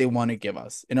what they want to give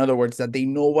us. In other words, that they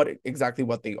know exactly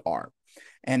what they are.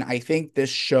 And I think this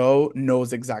show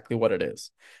knows exactly what it is.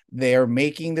 They're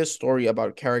making this story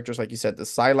about characters, like you said, the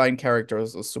sideline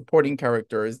characters, the supporting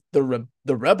characters, the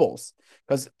rebels.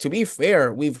 Because to be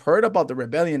fair, we've heard about the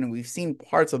rebellion and we've seen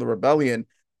parts of the rebellion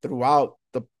throughout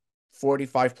the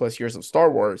 45 plus years of Star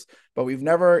Wars, but we've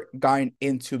never gone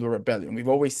into the rebellion. We've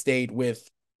always stayed with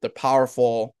the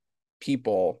powerful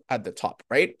people at the top,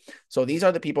 right? So these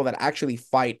are the people that actually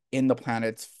fight in the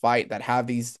planets, fight that have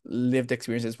these lived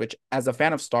experiences, which as a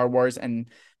fan of Star Wars and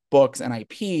books and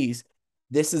IPs,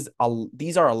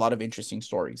 these are a lot of interesting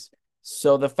stories.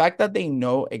 So the fact that they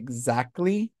know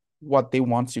exactly what they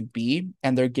want to be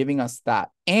and they're giving us that,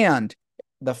 and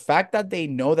the fact that they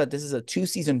know that this is a 2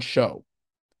 season show,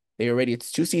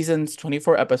 it's 2 seasons,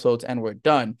 24 episodes, and we're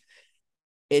done.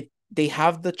 They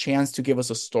have the chance to give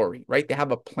us a story, right? They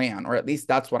have a plan, or at least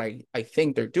that's what I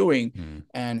think they're doing. Hmm.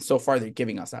 And so far they're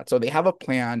giving us that. So they have a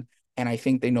plan, and I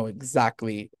think they know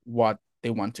exactly what they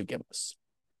want to give us.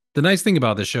 The nice thing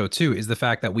about this show too is the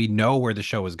fact that we know where the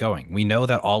show is going. We know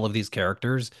that all of these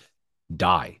characters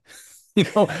die. I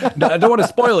don't want to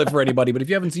spoil it for anybody, but if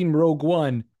you haven't seen Rogue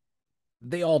One,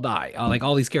 they all die. Like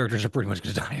all these characters are pretty much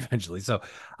going to die eventually. So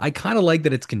I kind of like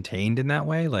that it's contained in that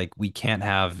way. Like we can't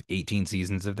have 18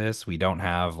 seasons of this. We don't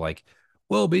have like,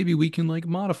 well, maybe we can like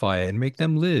modify it and make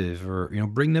them live or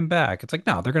bring them back. It's like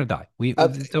no, they're going to die.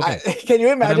 It's okay, Can you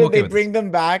and I'm imagine okay they with this. bring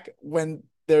them back when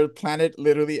their planet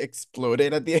literally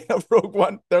exploded at the end of Rogue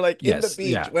One? They're like in the Yes,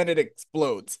 beach yeah, when it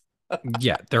explodes.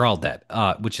 yeah, they're all dead.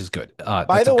 Which is good. By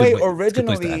That's a the good way, way. It's a good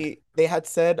place to end. originally they had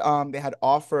said they had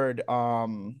offered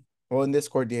well in this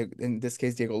court in this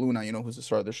case Diego Luna, who's the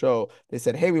star of the show, they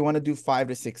said, "Hey, we want to do 5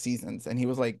 to 6 seasons." And he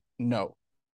was like, "No,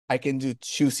 I can do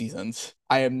 2 seasons.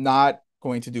 I am not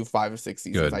going to do 5 or 6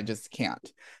 seasons. I Good. just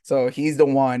can't." So he's the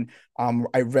one.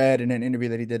 I read in an interview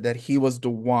that he did that he was the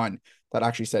one that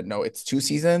actually said, "No, it's 2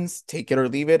 seasons. Take it or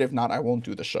leave it. If not, I won't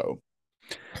do the show."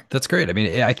 That's great. I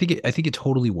mean, I think it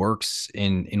totally works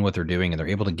in what they're doing, and they're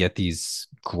able to get these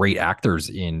great actors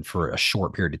in for a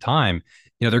short period of time.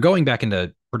 You know, they're going back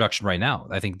into production right now.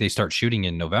 I think they start shooting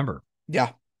in November.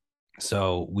 Yeah.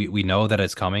 So we know that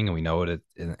it's coming, and we know it.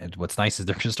 And what's nice is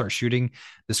they're going to start shooting.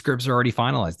 The scripts are already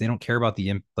finalized. They don't care about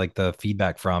like the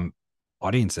feedback from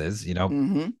audiences. You know,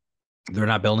 Hmm. they're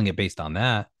not building it based on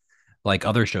that, like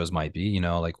other shows might be. You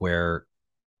know, like where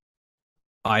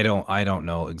I don't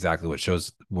know exactly what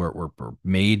shows were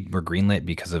made were greenlit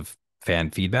because of fan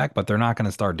feedback, but they're not going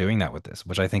to start doing that with this,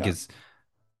 which I think Yeah. is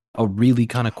a really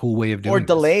kind of cool way of Or doing this.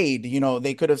 delayed,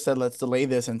 they could have said, let's delay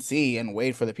this and see and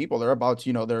wait for the people. They're about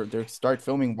to, they're start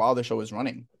filming while the show is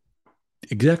running.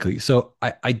 Exactly. So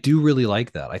I do really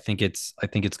like that. I think it's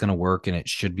going to work and it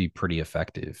should be pretty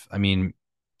effective. I mean,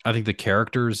 I think the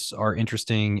characters are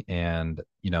interesting and,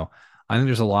 I think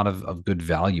there's a lot of good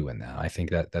value in that. I think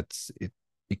that that's it.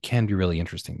 It can be really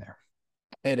interesting there.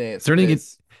 It Is is. there It anything,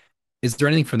 is. is there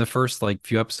anything from the first like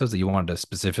few episodes that you wanted to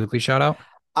specifically shout out?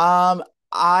 Um,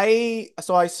 I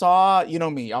saw,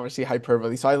 me, obviously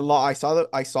hyperbole. So I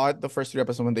saw it the first three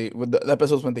episodes when the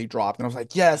episodes when they dropped, and I was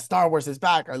like, yes, Star Wars is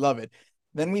back. I love it.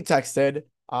 Then we texted,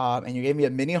 and you gave me a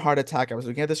mini heart attack. I was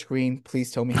looking at the screen.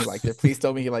 Please tell me he liked it. Please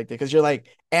tell me he liked it. Because you're like,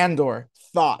 Andor,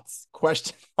 thoughts,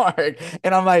 question mark.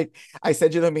 And I'm like, I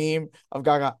sent you the meme of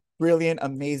Gaga, brilliant,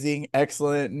 amazing,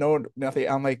 excellent, no, nothing.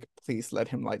 I'm like, please let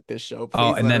him like this show.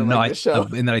 Oh, Please and let him then no, like this show.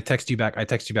 and then I text you back. I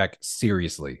text you back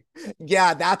seriously.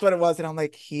 Yeah, that's what it was. And I'm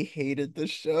like, he hated the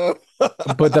show.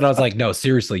 But then I was like, no,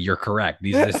 seriously, you're correct.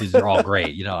 These are all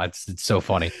great. It's so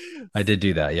funny. I did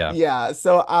do that. Yeah. Yeah.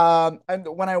 So and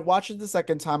when I watched it the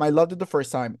second time, I loved it the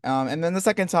first time. And then the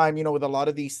second time, with a lot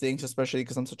of these things, especially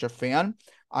because I'm such a fan,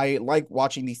 I like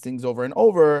watching these things over and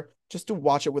over just to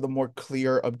watch it with a more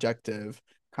clear, objective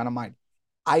kind of mind.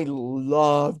 I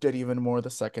loved it even more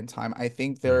the second time. Hmm. I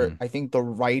think the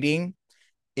writing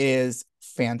is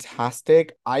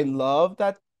fantastic. I love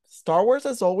that Star Wars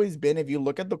has always been, if you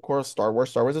look at the core of Star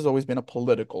Wars has always been a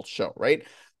political show, right?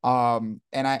 And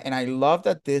I love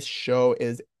that this show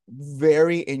is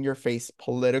very in your face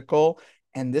political.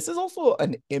 And this is also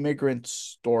an immigrant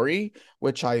story,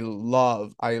 which I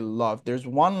love. I love. There's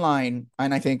one line,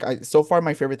 and I think so far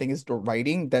my favorite thing is the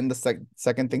writing, then the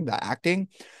second thing, the acting.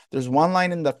 There's one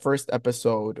line in the first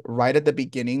episode, right at the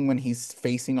beginning, when he's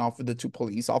facing off with the two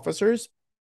police officers.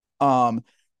 Um,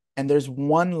 and there's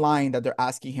one line that they're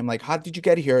asking him, like, how did you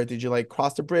get here? Did you like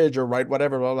cross the bridge or ride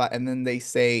whatever, blah, blah, blah. And then they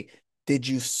say, did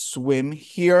you swim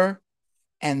here?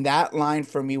 And that line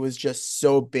for me was just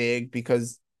so big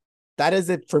because that is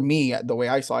it for me. The way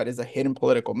I saw it is a hidden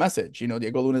political message.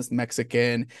 Diego Luna's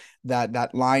Mexican.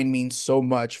 That line means so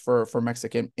much for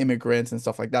Mexican immigrants and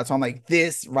stuff like that. So I'm like,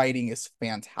 this writing is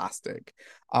fantastic.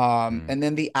 Mm. And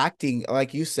then the acting,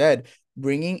 like you said,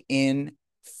 bringing in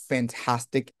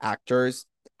fantastic actors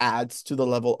adds to the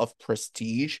level of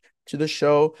prestige to the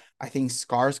show. I think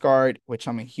Skarsgård, which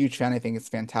I'm a huge fan, I think it's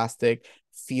fantastic.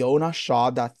 Fiona Shaw,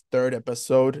 that third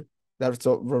episode that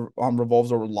revolves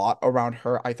a lot around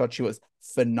her. I thought she was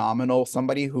phenomenal.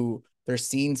 Somebody who there's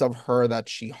scenes of her that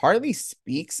she hardly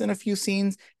speaks in a few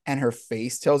scenes, and her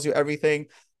face tells you everything.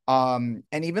 And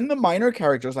even the minor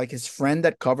characters, like his friend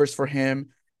that covers for him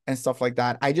and stuff like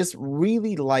that. I just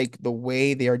really like the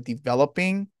way they are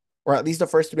developing, or at least the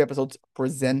first three episodes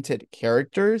presented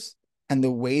characters and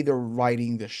the way they're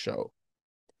writing the show.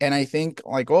 And I think,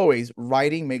 like always,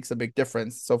 writing makes a big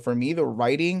difference. So for me, the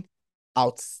writing,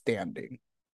 outstanding.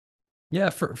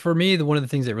 Yeah, for me, one of the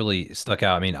things that really stuck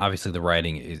out, I mean, obviously the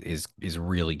writing is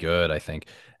really good, I think.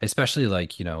 Especially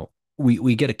like,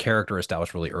 we get a character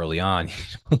established really early on.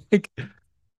 Like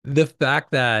the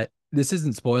fact that this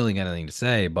isn't spoiling anything to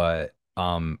say, but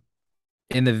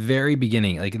in the very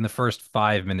beginning, like in the first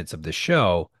 5 minutes of the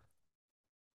show,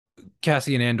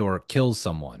 Cassian Andor kills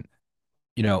someone.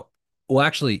 You know, well,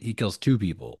 actually, he kills two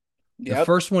people. The Yep.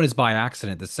 first one is by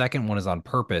accident, the second one is on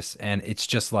purpose, and it's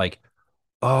just like,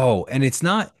 oh, and it's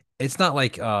not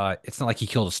like he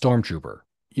killed a stormtrooper.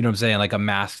 You know what I'm saying? Like a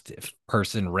masked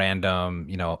person, random,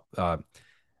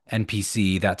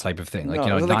 NPC, that type of thing. Like,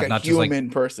 No, it was like a not just like human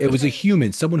it person. was a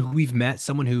human, someone who we've met,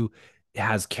 someone who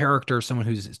has character, someone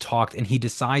who's talked, and he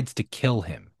decides to kill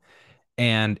him.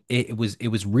 And it was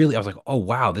really, I was like, oh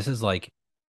wow, this is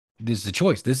a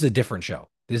choice. This is a different show.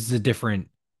 This is a different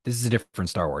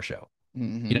Star Wars show.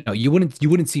 Hmm. You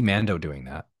wouldn't see Mando doing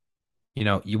that.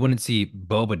 You wouldn't see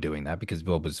Boba doing that because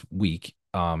Boba's weak.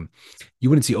 You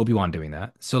wouldn't see Obi-Wan doing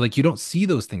that. So like you don't see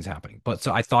those things happening. But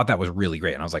so I thought that was really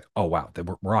great. And I was like, oh wow,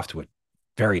 we're off to a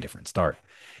very different start.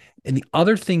 And the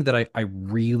other thing that I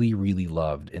really, really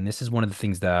loved, and this is one of the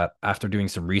things that after doing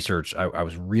some research, I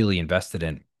was really invested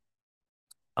in,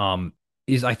 um,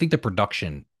 is I think the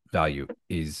production value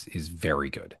is very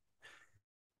good.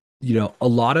 A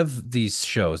lot of these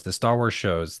shows, the Star Wars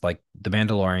shows like The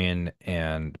Mandalorian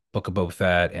and Book of Boba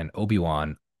Fett and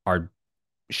Obi-Wan are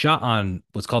shot on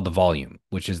what's called the volume,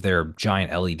 which is their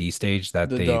giant LED stage that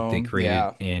The they dome, created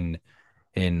yeah. in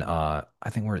I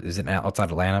think where is it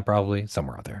outside Atlanta, probably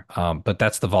somewhere out there. But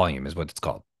that's the volume is what it's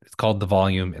called. It's called the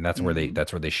volume, and Hmm.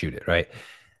 that's where they shoot it, right?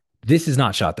 This is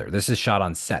not shot there. This is shot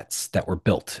on sets that were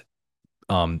built.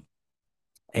 Um,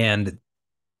 and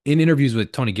in interviews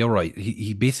with Tony Gilroy,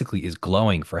 he basically is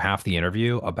glowing for half the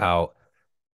interview about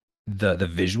the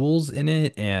visuals in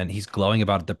it, and he's glowing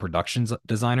about the productions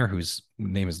designer whose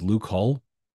name is Luke Hull.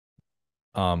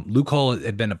 Luke Hull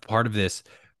had been a part of this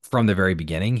from the very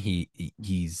beginning.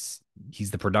 He's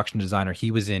the production designer. He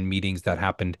was in meetings that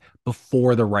happened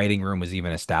before the writing room was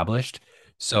even established.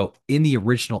 So in the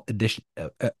original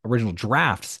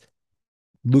drafts,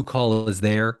 Luke Hull is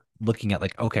there looking at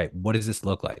like, okay, what does this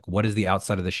look like? What does the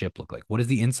outside of the ship look like? What does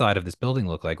the inside of this building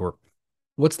look like? Or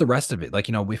what's the rest of it? Like,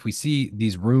 if we see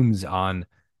these rooms on,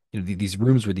 these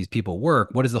rooms where these people work,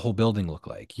 what does the whole building look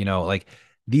like? Like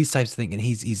these types of things. And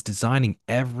he's designing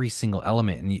every single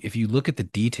element. And if you look at the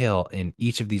detail in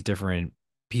each of these different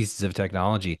pieces of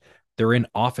technology, they're in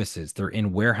offices, they're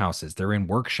in warehouses, they're in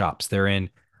workshops, they're in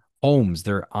homes,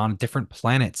 they're on different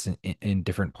planets in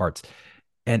different parts.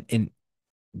 And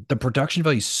the production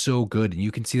value is so good, and you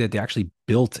can see that they actually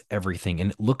built everything,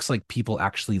 and it looks like people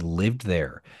actually lived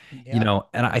there. Yeah.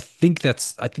 And I think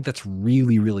that's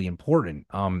really, really important.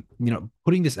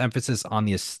 Putting this emphasis on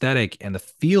the aesthetic and the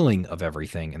feeling of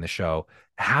everything in the show,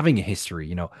 having a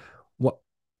history. What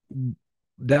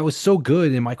that was so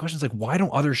good. And my question is like, why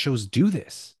don't other shows do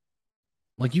this?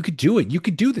 Like, you could do it. You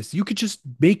could do this. You could just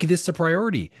make this a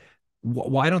priority.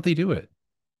 Why don't they do it?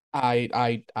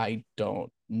 I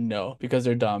don't know because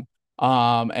they're dumb.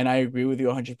 And I agree with you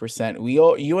 100%.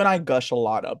 You and I gush a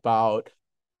lot about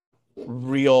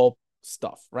real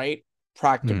stuff, right? Hmm.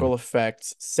 Practical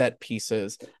effects, set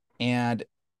pieces, and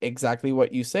exactly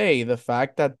what you say, the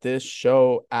fact that this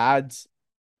show adds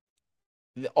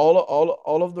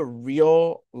all of the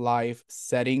real life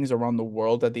settings around the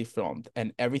world that they filmed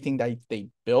and everything that they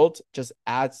built just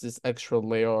adds this extra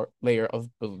layer of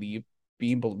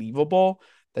being believable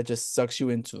that just sucks you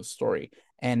into the story.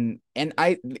 And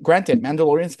I granted,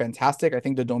 Mandalorian's fantastic. I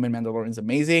think the Dome in Mandalorian's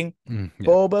amazing. Yeah.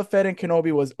 Boba Fett and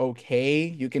Kenobi was okay.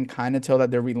 You can kind of tell that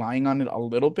they're relying on it a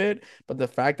little bit, but the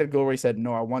fact that Gilroy said,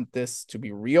 "No, I want this to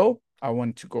be real. I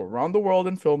want to go around the world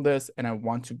and film this, and I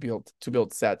want to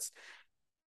build sets."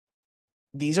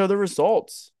 These are the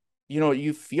results.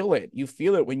 You feel it. You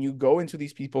feel it when you go into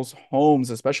these people's homes,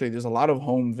 especially there's a lot of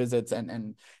home visits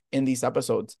and in these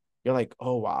episodes, you're like,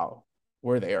 oh wow,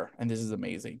 we're there and this is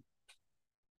amazing.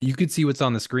 You could see what's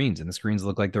on the screens, and the screens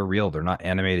look like they're real. They're not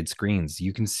animated screens.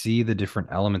 You can see the different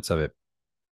elements of it.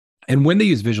 And when they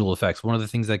use visual effects, one of the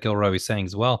things that Gilroy was saying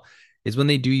as well is when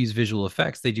they do use visual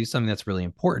effects, they do something that's really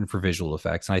important for visual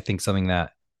effects. And I think something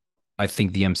that I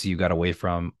think the MCU got away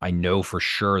from, I know for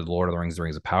sure the Lord of the Rings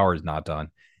of Power is not done.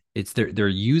 It's they're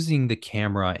using the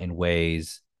camera in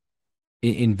ways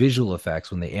in visual effects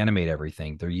when they animate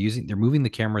everything. They're moving the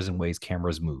cameras in ways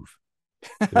cameras move.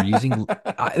 They're using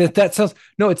that sounds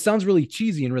no, it sounds really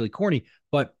cheesy and really corny,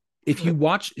 but if you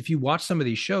watch some of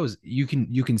these shows, you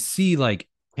can see like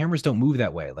cameras don't move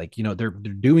that way. Like, they're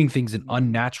doing things in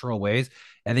unnatural ways,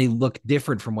 and they look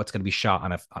different from what's going to be shot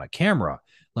on a camera.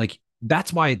 Like,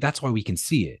 that's why we can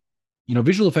see it.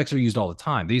 Visual effects are used all the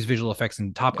time. They use visual effects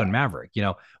in Top Gun Yeah, of Maverick.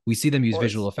 We see them use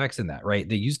visual course. effects in that, right?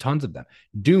 They use tons of them.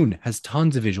 Dune has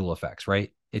tons of visual effects,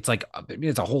 right? It's like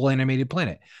it's a whole animated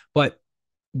planet, but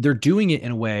they're doing it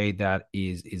in a way that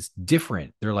is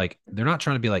different. They're not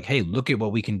trying to be like, hey, look at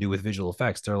what we can do with visual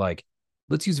effects. They're like,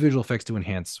 let's use visual effects to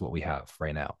enhance what we have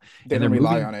right now. They And don't they're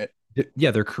rely moving, on it.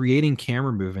 yeah, they're creating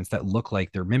camera movements that look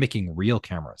like they're mimicking real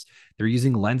cameras. They're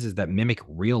using lenses that mimic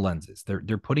real lenses.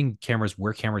 They're putting cameras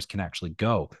where cameras can actually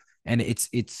go. And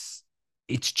it's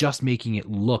just making it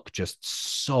look just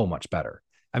so much better.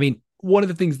 I mean, one of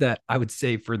the things that I would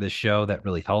say for this show that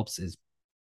really helps is,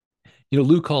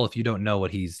 Luke Hall, if you don't know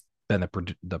what he's been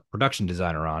the production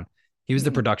designer on, he was the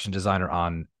Mhm. production designer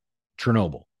on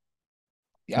Chernobyl,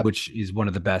 Yep. which is one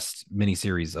of the best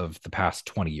miniseries of the past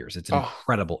 20 years. It's an Oh,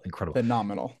 incredible, incredible.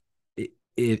 phenomenal.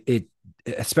 It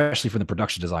especially from the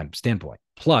production design standpoint.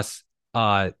 Plus,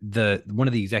 the one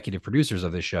of the executive producers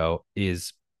of this show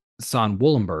is Son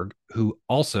Wollenberg, who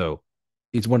also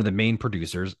is one of the main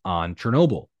producers on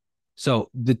Chernobyl. So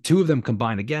the two of them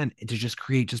combined again to just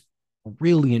create just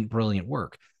brilliant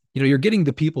work. You're getting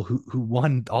the people who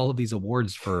won all of these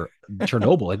awards for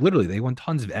Chernobyl. Like literally, they won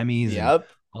tons of Emmys and Yep.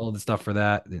 all of the stuff for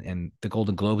that, and the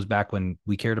Golden Globes back when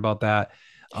we cared about that.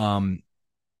 Um,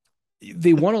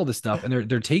 they won all this stuff, and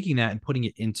they're taking that and putting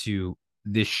it into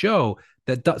this show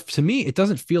that does, to me, it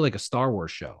doesn't feel like a Star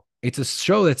Wars show. It's a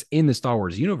show that's in the Star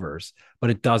Wars universe, but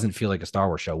it doesn't feel like a Star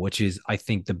Wars show, which is, I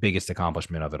think, the biggest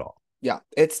accomplishment of it all. Yeah,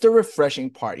 it's the refreshing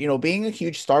part. Being a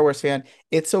huge Star Wars fan,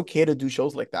 it's okay to do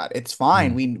shows like that. It's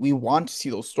fine. Mhm. We want to see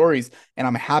those stories, and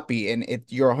I'm happy. And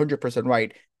you're 100%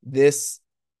 right. This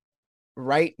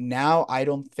right now, I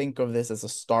don't think of this as a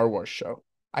Star Wars show.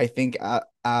 I think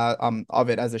of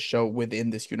it as a show within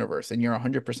this universe, and you're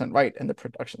 100% right. And the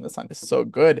production design is so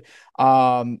good.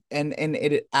 And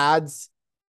it adds,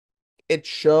 it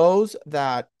shows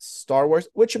that Star Wars,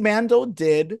 which Mando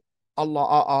did a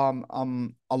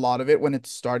lot of it when it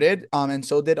started, and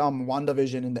so did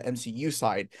WandaVision in the MCU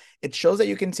side. It shows that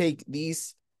you can take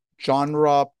these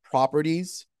genre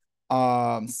properties,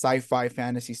 sci-fi,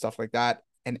 fantasy, stuff like that,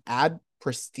 and add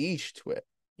prestige to it.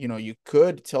 You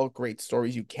could tell great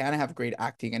stories, you can have great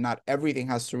acting, and not everything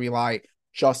has to rely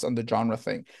just on the genre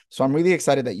thing. So I'm really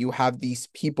excited that you have these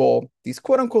people, these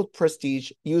quote unquote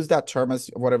prestige, use that term as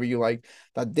whatever you like,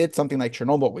 that did something like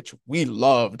Chernobyl, which we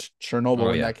loved Chernobyl Oh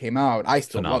when yeah, that came out. I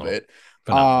still love phenomenal, it.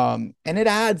 phenomenal. And it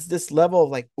adds this level of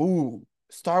like, ooh,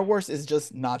 Star Wars is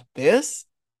just not this,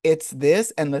 it's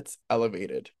this, and let's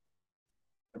elevate it.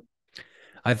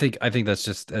 I think that's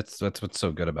what's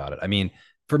so good about it. I mean,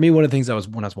 for me, one of the things I was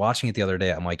when I was watching it the other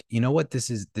day, I'm like, you know what? This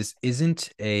isn't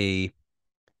a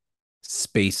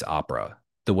space opera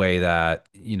the way that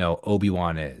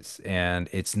Obi-Wan is, and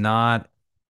it's not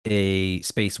a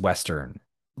space western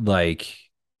like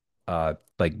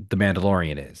like The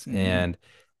Mandalorian is. Mm-hmm. And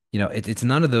it's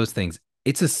none of those things.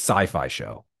 It's a sci-fi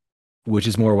show, which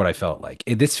is more what I felt like.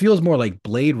 This feels more like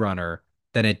Blade Runner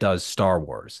than it does Star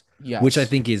Wars, which I Yes.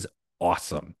 think is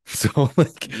awesome. So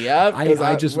like Yep, I because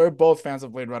I just we're both fans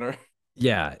of Blade Runner.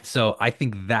 yeah, so I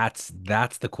think that's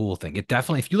the cool thing. It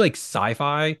definitely, if you like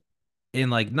sci-fi in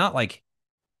like not like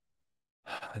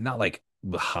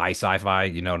high sci-fi,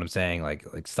 you know what I'm saying? Like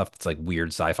stuff that's like weird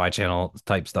sci-fi channel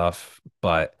type stuff,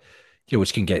 but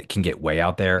which can get way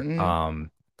out there. Mm,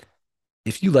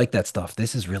 If you like that stuff,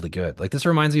 this is really good. Like this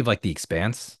reminds me of like The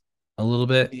Expanse a little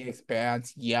bit. the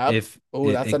Expanse. Yep. If Oh,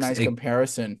 it, that's a it, nice it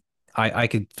comparison. I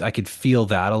could feel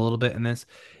that a little bit in this.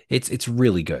 It's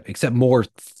really good, except more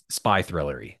spy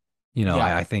thrillery. Yeah.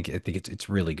 I think it's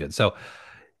really good. So,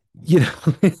 you know,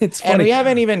 it's And funny. we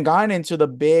haven't even gotten into the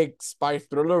big spy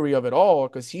thrillery of it all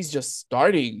because he's just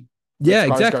starting with Yeah,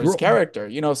 exactly. Skarsgård's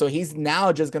character, so he's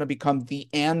now just going to become the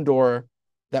Andor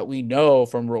that we know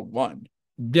from Rogue One.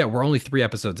 We're only 3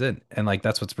 episodes in, and like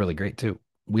that's what's really great too.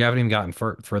 We haven't even gotten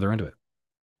further into it.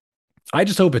 I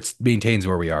just hope it maintains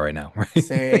where we are right now. Right?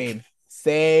 Same,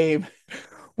 same.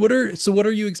 What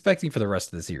are you expecting for the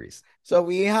rest of the series? So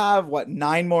we have what,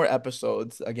 9 more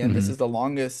episodes. Again, this Hmm. is the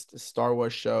longest Star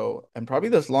Wars show and probably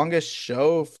the longest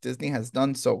show Disney has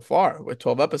done so far with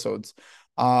 12 episodes.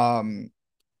 Um,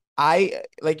 I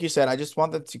like you said, I just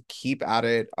want them to keep at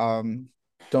it.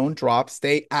 Don't drop,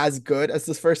 stay as good as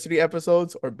the first 3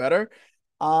 episodes or better.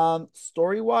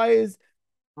 Story-wise,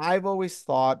 I've always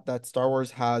thought that Star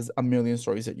Wars has a million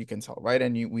stories that you can tell, right?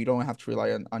 And we don't have to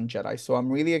rely on Jedi. So I'm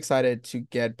really excited to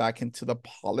get back into the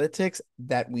politics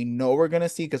that we know we're gonna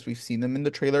see because we've seen them in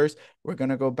the trailers. We're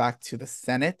gonna go back to the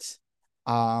Senate.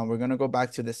 We're gonna go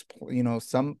back to this,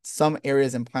 some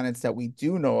areas and planets that we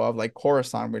do know of, like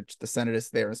Coruscant, which the Senate is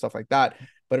there and stuff like that.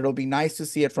 But it'll be nice to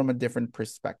see it from a different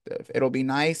perspective. It'll be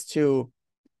nice to,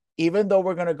 even though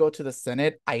we're gonna go to the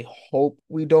Senate, I hope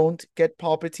we don't get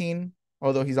Palpatine,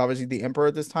 although he's obviously the Emperor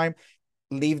at this time.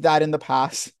 Leave that in the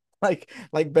past.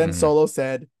 Like Ben Hmm. Solo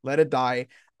said, let it die.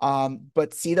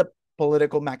 But see the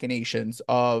political machinations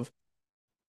of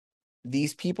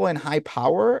these people in high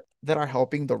power that are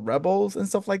helping the rebels and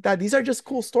stuff like that. These are just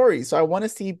cool stories. So I want to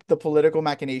see the political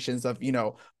machinations of,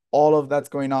 all of that's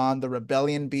going on, the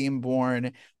rebellion being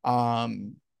born.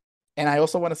 Um, and I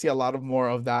also want to see a lot of more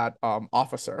of that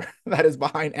officer that is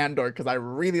behind Andor because I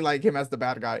really like him as the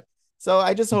bad guy. So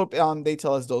I just hope they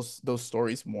tell us those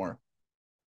stories more.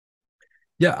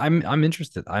 Yeah, I'm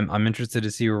interested. I'm interested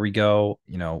to see where we go.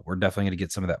 We're definitely going to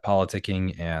get some of that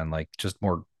politicking and like just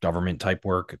more government type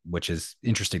work, which is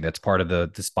interesting. That's part of the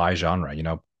spy genre.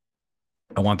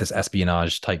 I want this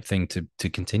espionage type thing to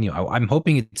continue. I'm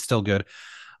hoping it's still good.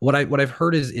 What I've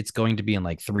heard is it's going to be in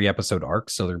like 3 episode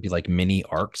arcs, so there'd be like mini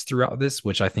arcs throughout this,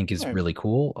 which I think is Right. really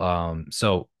cool.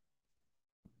 So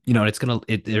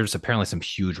there's apparently some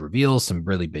huge reveals, some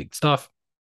really big stuff.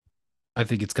 I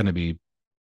think it's gonna be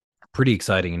pretty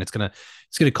exciting, and it's gonna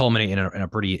culminate in a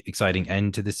pretty exciting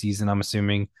end to the season. I'm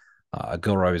assuming.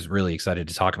 Gilroy was really excited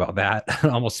to talk about that. I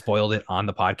almost spoiled it on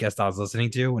the podcast I was listening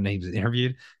to when he was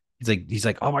interviewed. He's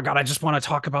like, oh my god, I just want to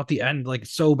talk about the end like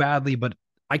so badly, but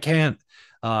I can't.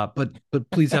 But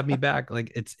please have me back.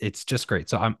 Like it's just great.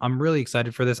 So I'm really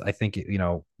excited for this. I think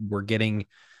we're getting.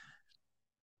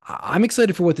 I'm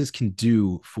excited for what this can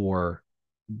do for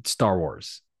Star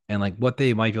Wars and like what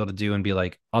they might be able to do and be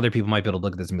like other people might be able to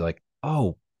look at this and be like,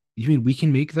 oh, you mean we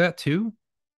can make that too?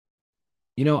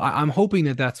 I'm hoping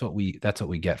that that's what we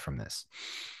get from this.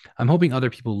 I'm hoping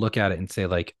other people look at it and say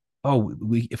like, oh,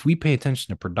 we if we pay attention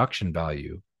to production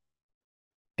value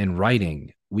and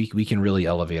writing, we can really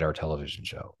elevate our television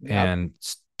show Yep. and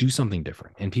do something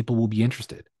different, and people will be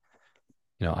interested.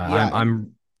 Yeah,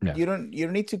 I'm yeah you don't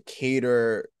need to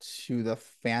cater to the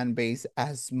fan base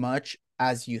as much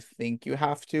as you think you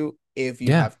have to if you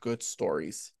yeah. have good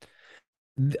stories.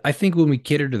 I think when we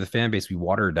cater to the fan base, we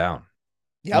water it down.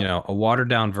 Yep. A watered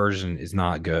down version is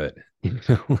not good.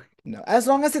 No, as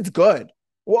long as it's good.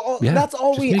 Well, Yeah, that's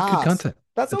all just we make good ask. content.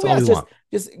 That's all That's we all we ask.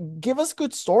 Just want. just give us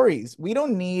good stories. We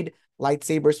don't need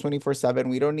lightsabers 24/7.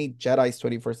 We don't need Jedi's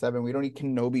 24/7. We don't need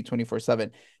Kenobi 24/7.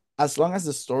 As long as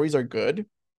the stories are good,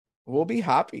 we'll be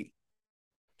happy.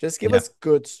 Just give Yeah, us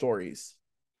good stories.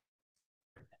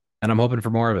 and I'm hoping for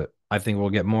more of it. I think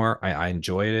we'll get more. I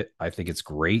enjoyed it. I think it's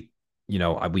great.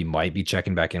 We might be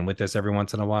checking back in with this every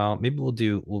once in a while. Maybe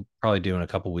we'll probably do in a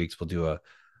couple weeks. We'll do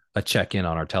a check in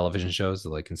on our television shows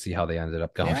so they can see how they ended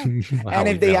up Yeah. going, how And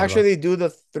if we they found about. actually do the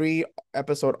 3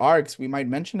 episode arcs, we might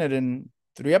mention it in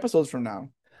 3 episodes from now.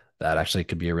 That actually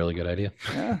could be a really good idea.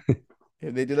 Yeah.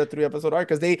 If they do the 3 episode arc,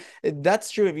 because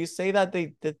that's true. If you say that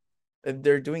if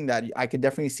they're doing that, I could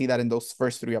definitely see that in those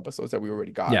first 3 episodes that we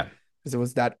already got. Yeah, Because it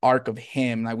was that arc of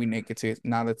him that we make it to.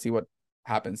 Now let's see what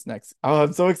happens next. Oh,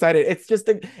 I'm so excited. It's just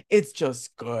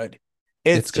good.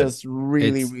 It's it's good. just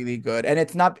really, It's really good. And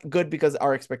it's not good because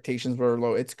our expectations were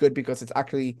low. It's good because it's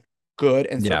actually good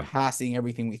and yeah, surpassing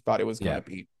everything we thought it was yeah. gonna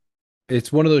be.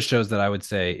 It's one of those shows that I would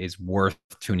say is worth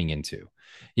tuning into.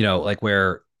 Like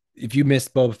where if you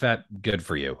missed Boba Fett, good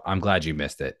for you. I'm glad you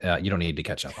missed it. You don't need to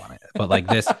catch up on it. But like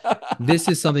this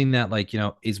is something that like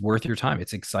is worth your time.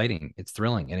 It's exciting, it's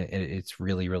thrilling, and it's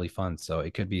really really fun. So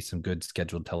it could be some good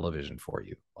scheduled television for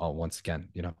you. All once again,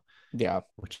 Yeah.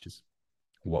 which is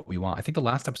what we want. I think the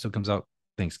last episode comes out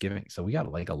Thanksgiving, so we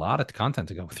got like a lot of content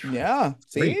to go through. Yeah.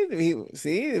 It's great.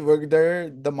 See, we're they're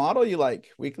the model you like,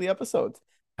 weekly episodes.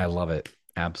 I love it.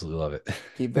 Absolutely love it.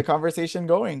 Keep the conversation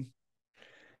going.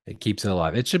 It keeps it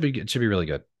alive. It should be really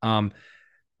good.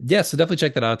 Yeah, so definitely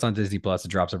check that out. It's on Disney Plus. It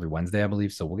drops every Wednesday, I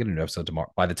believe. So we'll get an episode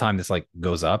tomorrow. By the time this like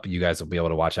goes up, you guys will be able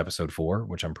to watch episode 4,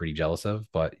 which I'm pretty jealous of.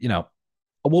 But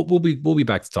we'll be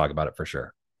back to talk about it for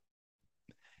sure.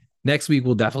 Next week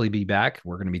we'll definitely be back.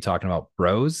 We're going to be talking about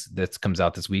Bros. That comes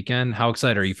out this weekend. How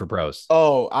excited are you for Bros?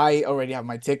 Oh, I already have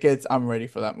my tickets. I'm ready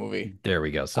for that movie. There we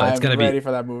go. So it's I'm going to ready be.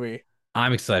 for that movie.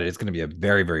 I'm excited. It's going to be a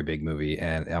very very big movie,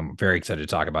 and I'm very excited to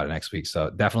talk about it next week. So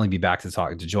definitely be back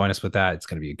to join us with that. It's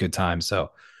going to be a good time.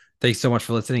 So thanks so much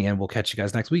for listening, and we'll catch you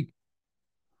guys next week.